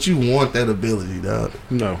 like would you want that ability, dog?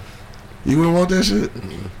 No. You wouldn't want that shit?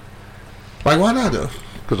 Like, why not, though?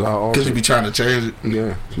 Because you be trying to change it?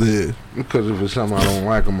 Yeah. Because if it's something I don't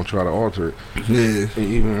like, I'm going to try to alter it. Yeah.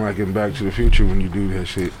 And even like in Back to the Future, when you do that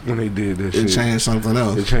shit, when they did that shit. It changed something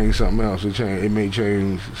else. It may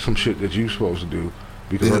change some shit that you're supposed to do.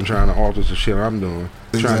 Because I'm trying to alter some shit I'm doing.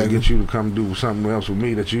 Exactly. Trying to get you to come do something else with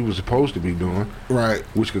me that you was supposed to be doing. Right.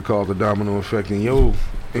 Which could cause a domino effect in your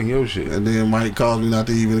shit. And then might cause me not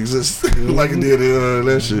to even exist. Like it did in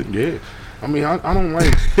that shit. Yeah. I mean, I don't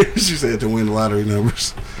like... She said to win the lottery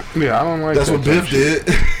numbers. Yeah, I don't like That's that what Biff did.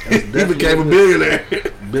 He became a billionaire.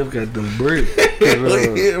 Biff got them bricks.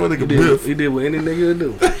 He did what any nigga would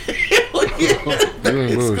do. That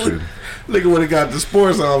ain't bullshit. Nigga would have got the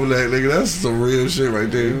sports almanac, nigga. That's some real shit right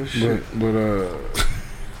there. But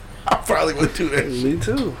I probably would do that. Me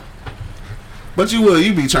too. But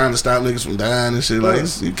you be trying to stop niggas from dying and shit. Like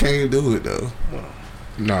you can't do it though.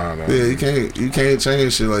 Nah. Yeah, you can't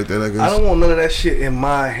change shit like that, I guess. I don't want none of that shit in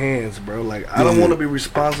my hands, bro. Like I don't want to be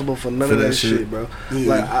responsible for none of that shit, bro. Yeah.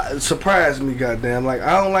 Like surprise me, goddamn. Like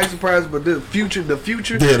I don't like surprise, but the future. Yeah,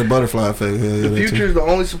 the butterfly effect. Yeah, the future is the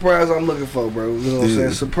only surprise I'm looking for, bro. You know what I'm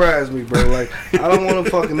saying? Surprise me, bro. Like I don't want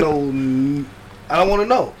to fucking know. I don't want to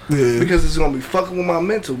know because it's gonna be fucking with my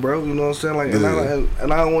mental, bro. You know what I'm saying? Like,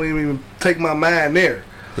 and I don't want to even take my mind there.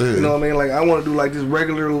 Yeah. You know what I mean? Like I want to do like this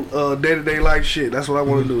regular day-to-day life shit. That's what I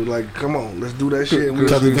want to do. Like, come on, let's do that shit.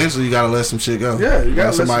 Because eventually you gotta let some shit go. Yeah, you gotta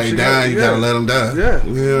let somebody die. You gotta let them die. Yeah. I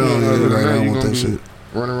don't want that shit.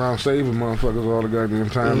 running around saving motherfuckers all the goddamn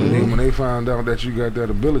time, and then when they find out that you got that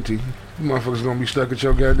ability, you motherfuckers gonna be stuck at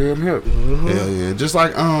your goddamn hip. Hell yeah. Just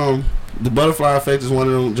like the butterfly effect is one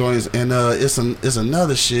of them joints, and it's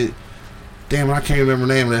another shit. Damn, I can't remember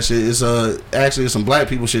the name of that shit. It's actually it's some black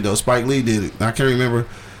people shit though. Spike Lee did it. I can't remember,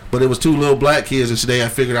 but it was two little black kids, and today I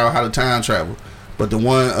figured out how to time travel. But the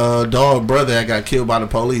one dog brother that got killed by the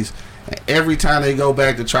police, and every time they go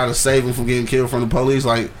back to try to save him from getting killed from the police,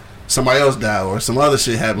 like somebody else died or some other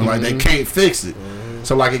shit happened. Like they can't fix it.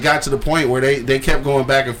 So like it got to the point where they kept going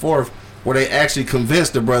back and forth, where they actually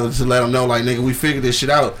convinced the brother to let him know, like, nigga, we figured this shit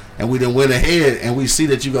out and we done went ahead and we see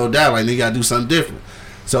that you go die. Like, nigga, gotta do something different.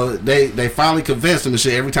 So they finally convinced him and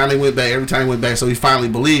shit. Every time he went back, so he finally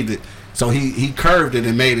believed it. So he curved it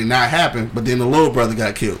and made it not happen. But then the little brother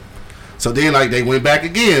got killed. So then like they went back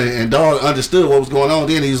again, and dog understood what was going on.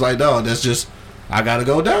 Then he was like, dog, that's just, I gotta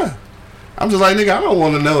go die. I'm just like, nigga, I don't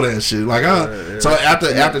want to know that shit. Like, so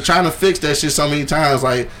after trying to fix that shit so many times,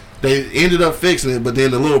 like they ended up fixing it. But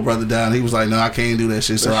then the little brother died, and he was like, no, I can't do that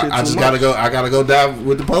shit. So I just gotta go. I gotta go die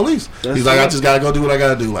with the police. He's like, I just gotta go do what I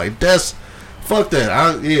gotta do. Like that's. Fuck that.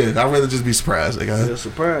 I'd rather just be surprised. Like,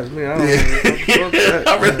 surprise me. I don't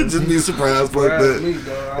I'd rather just be surprised. Fuck that. Me,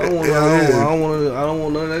 I don't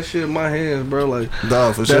want none of that shit in my hands, bro. Like,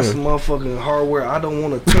 dog, for that's sure. motherfucking hardware I don't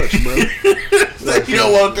want to touch, bro. Like, you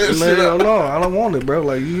don't want that shit. No, I don't want it, bro.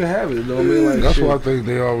 Like, you can have it. You know what I mean? Like, that's why I think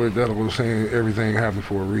they always that was saying everything happened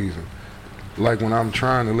for a reason. Like when I'm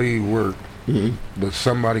trying to leave work, but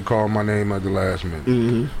somebody called my name at the last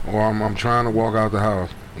minute, or I'm trying to walk out the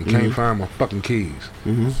house and can't find my fucking keys.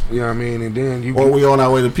 You know what I mean? And then or we on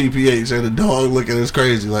our way to PPH and the dog looking at us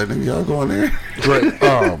crazy like, nigga, y'all going there? Right.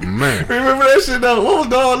 Oh man. Remember that shit though? What was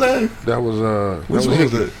dog name? That was which one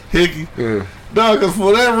was it? Hickey. Yeah. Dog, cause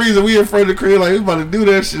for that reason we in front of the crib like we about to do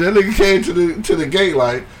that shit. That nigga came to the gate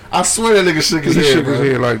like, I swear that nigga shook his head. He shook his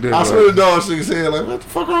head like that. I swear the dog shook his head like, what the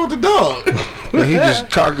fuck wrong with the dog? And he just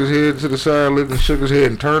cocked his head to the side, looked and shook his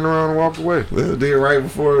head and turned around and walked away. Well, then right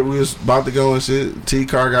before we was about to go and shit,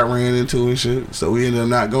 T-car got ran into and shit, so we ended up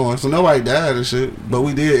not going. So nobody died and shit, but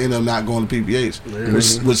we did end up not going to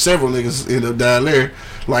PPH, which several niggas ended up dying there,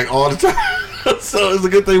 like all the time. So it's a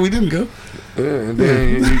good thing we didn't go. Yeah, and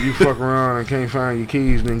then you fuck around and can't find your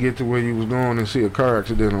keys, and then get to where you was going and see a car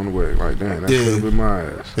accident on the way. Like, damn, that could have been my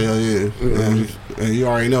ass. Hell yeah. And you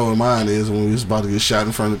already know what mine is when we was about to get shot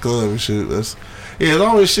in front of the club and shit. It's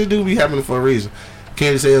always shit do be happening for a reason.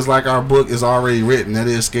 Candy says like our book is already written. That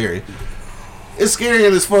is scary. It's scary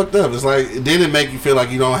and it's fucked up. It's like, then it make you feel like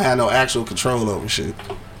you don't have no actual control over shit.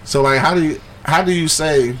 So like, how do you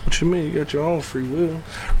say? What you mean? You got your own free will,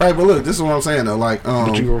 right? But look, this is what I'm saying though. Like,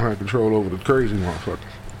 but you don't have control over the crazy motherfucker.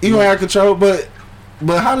 You don't have control, but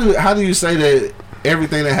how do you say that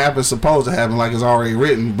everything that happens supposed to happen like it's already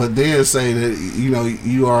written, but then say that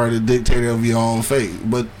you are the dictator of your own fate?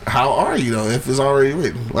 But how are you though if it's already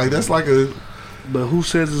written? Like that's like a. But who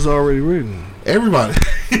says it's already written? Everybody.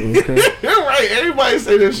 Okay. Right. Everybody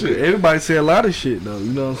say that shit. Everybody say a lot of shit though.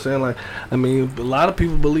 You know what I'm saying? Like, I mean, a lot of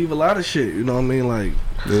people believe a lot of shit. You know what I mean? Like,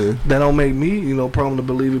 that don't make me, problem to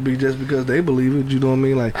believe it be just because they believe it. You know what I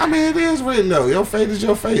mean? Like, I mean, it is written though. Your fate is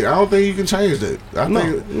your fate. I don't think you can change that.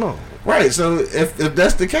 No. Right. So if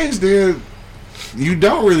that's the case, then you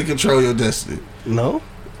don't really control your destiny. No.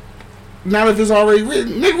 Not if it's already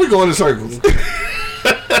written, nigga. We go in circles.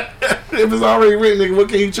 If it's already written, nigga, what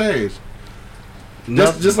can you change?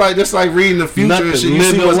 Just like reading the future and shit. You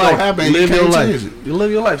see what's gonna happen and you can't change it. You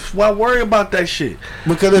live your life. Why worry about that shit?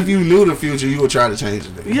 Because if you knew the future, you would try to change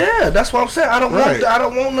it. Yeah, that's what I'm saying. I don't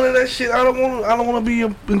want none of that shit. I don't want to be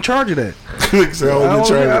in charge of that. So I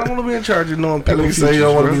don't want to be in charge of knowing people's futures. Say you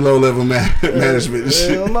don't want to be low level management and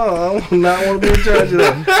shit. Hell no, I do not want to be in charge of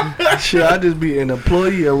that. Shit, I just be an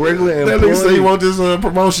employee, a regular employee. That nigga say you want this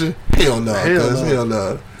promotion? Hell no. Hell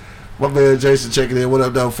no. My man Jason checking in. What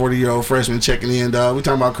up, though? 40-year-old freshman checking in, dog. We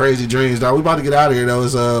talking about crazy dreams, dog. We about to get out of here, though.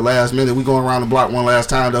 It's last minute. We going around the block one last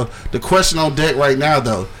time, though. The question on deck right now,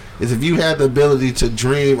 though, is if you had the ability to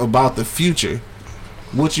dream about the future,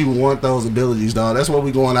 would you want those abilities, dog? That's what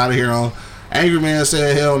we going out of here on. Angry Man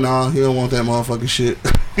said, hell no, he don't want that motherfucking shit.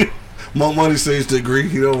 More money seems to agree.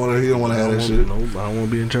 He don't want to have that shit. No, I don't want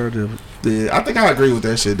to be in charge of it. Yeah, I think I agree with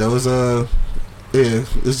that shit, though.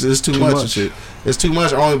 It's too much and shit. It's too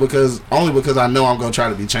much only because I know I'm gonna try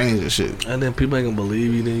to be changed and shit. And then people ain't gonna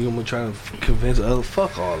believe you. Then you're gonna try to convince others.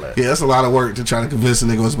 Fuck all that. Yeah, that's a lot of work to try to convince a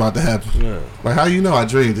nigga what's about to happen. Yeah. Like, how you know I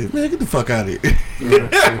dreamed it? Man, get the fuck out of here.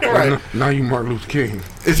 Right. Now you Martin Luther King.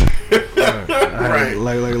 Right.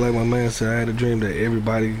 Like my man said, I had a dream that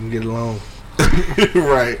everybody can get along.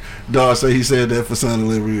 Right. Dawg said he said that for son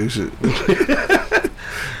delivery and shit.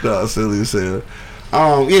 Dawg silly as hell.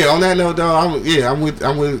 Yeah. On that note, though, I'm with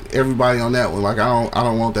everybody on that one. Like, I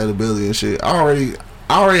don't want that ability and shit. I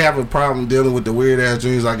already have a problem dealing with the weird ass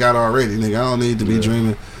dreams I got already, nigga. I don't need to be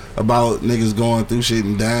dreaming about niggas going through shit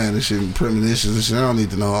and dying and shit and premonitions and shit. I don't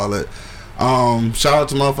need to know all that. Shout out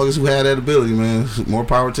to motherfuckers who had that ability, man. More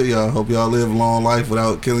power to y'all. Hope y'all live a long life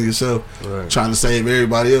without killing yourself. Right. Trying to save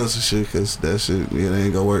everybody else and shit, because that shit, that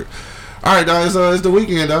ain't gonna work. Alright, dog, it's the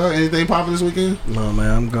weekend, dog. Anything popping this weekend? No,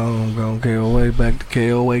 man, I'm going KOA, back to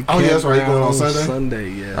KOA. Oh, yeah, that's right. You going on Sunday?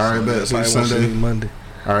 Sunday, yeah. Alright, bet. So Sunday. Monday.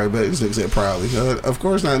 Alright, bet. This nigga said proudly. Of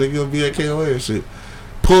course not, nigga. You'll be at KOA and shit.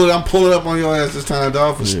 I'm pulling up on your ass this time,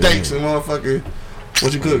 dog, for steaks and motherfucking.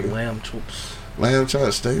 What you cooking? Lamb chops. Lamb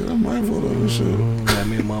chop steak. I'm mindful of this shit. Got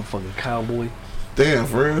me a motherfucking cowboy. Damn,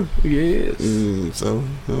 for real? Yes. So,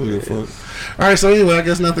 I don't give a fuck. Alright, so anyway, I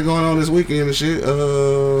guess nothing going on this weekend and shit.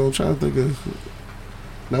 I'm trying to think of.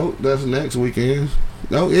 Nope, that's next weekend.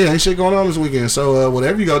 No, yeah, ain't shit going on this weekend. So,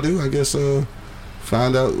 whatever you gonna do, I guess,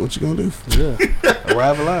 find out what you gonna do. Yeah.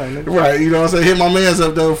 Arrive alive, nigga. Right, you know what I'm saying? Hit my mans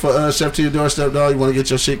up, though, for Chef to Your Doorstep, dog. You wanna get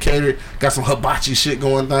your shit catered. Got some hibachi shit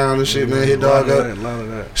going down and shit, man. Hit dog up. A lot of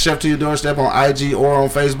that. Chef to Your Doorstep on IG or on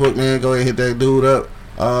Facebook, man. Go ahead and hit that dude up.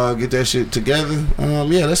 Get that shit together.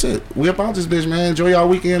 Yeah, that's it. We up out this bitch, man. Enjoy y'all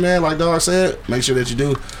weekend, man. Like dog said, make sure that you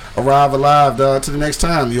do arrive alive, dog. Till the next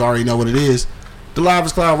time, you already know what it is. The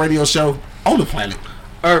Livest Cloud radio show on the planet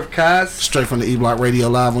Earth, guys. Straight from the E-Block Radio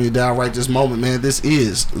live on your dial right this moment, man. This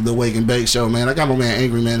is the Wake and Bake show, man. I got my man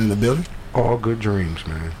Angry Man in the building. All good dreams,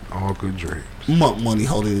 man. All good dreams. Money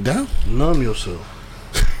holding it down. Numb yourself.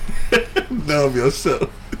 Numb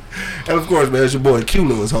yourself. And of course, man, it's your boy Q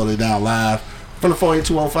Lewis holding it down live from the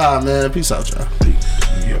 48205, man. Peace out, y'all. Peace.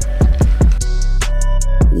 Yep.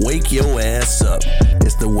 Wake your ass up.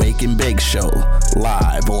 It's the Wake and Bake Show,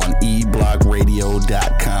 live on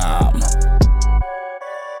eblockradio.com.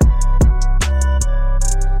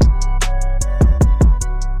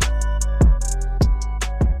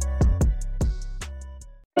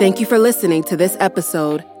 Thank you for listening to this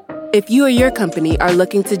episode. If you or your company are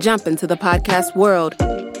looking to jump into the podcast world,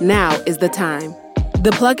 now is the time.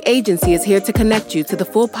 The Plug Agency is here to connect you to the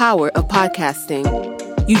full power of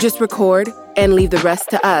podcasting. You just record and leave the rest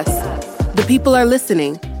to us. The people are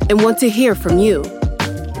listening and want to hear from you.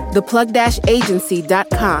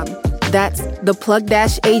 Theplug-agency.com. That's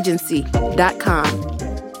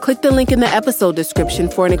theplug-agency.com. Click the link in the episode description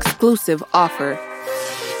for an exclusive offer.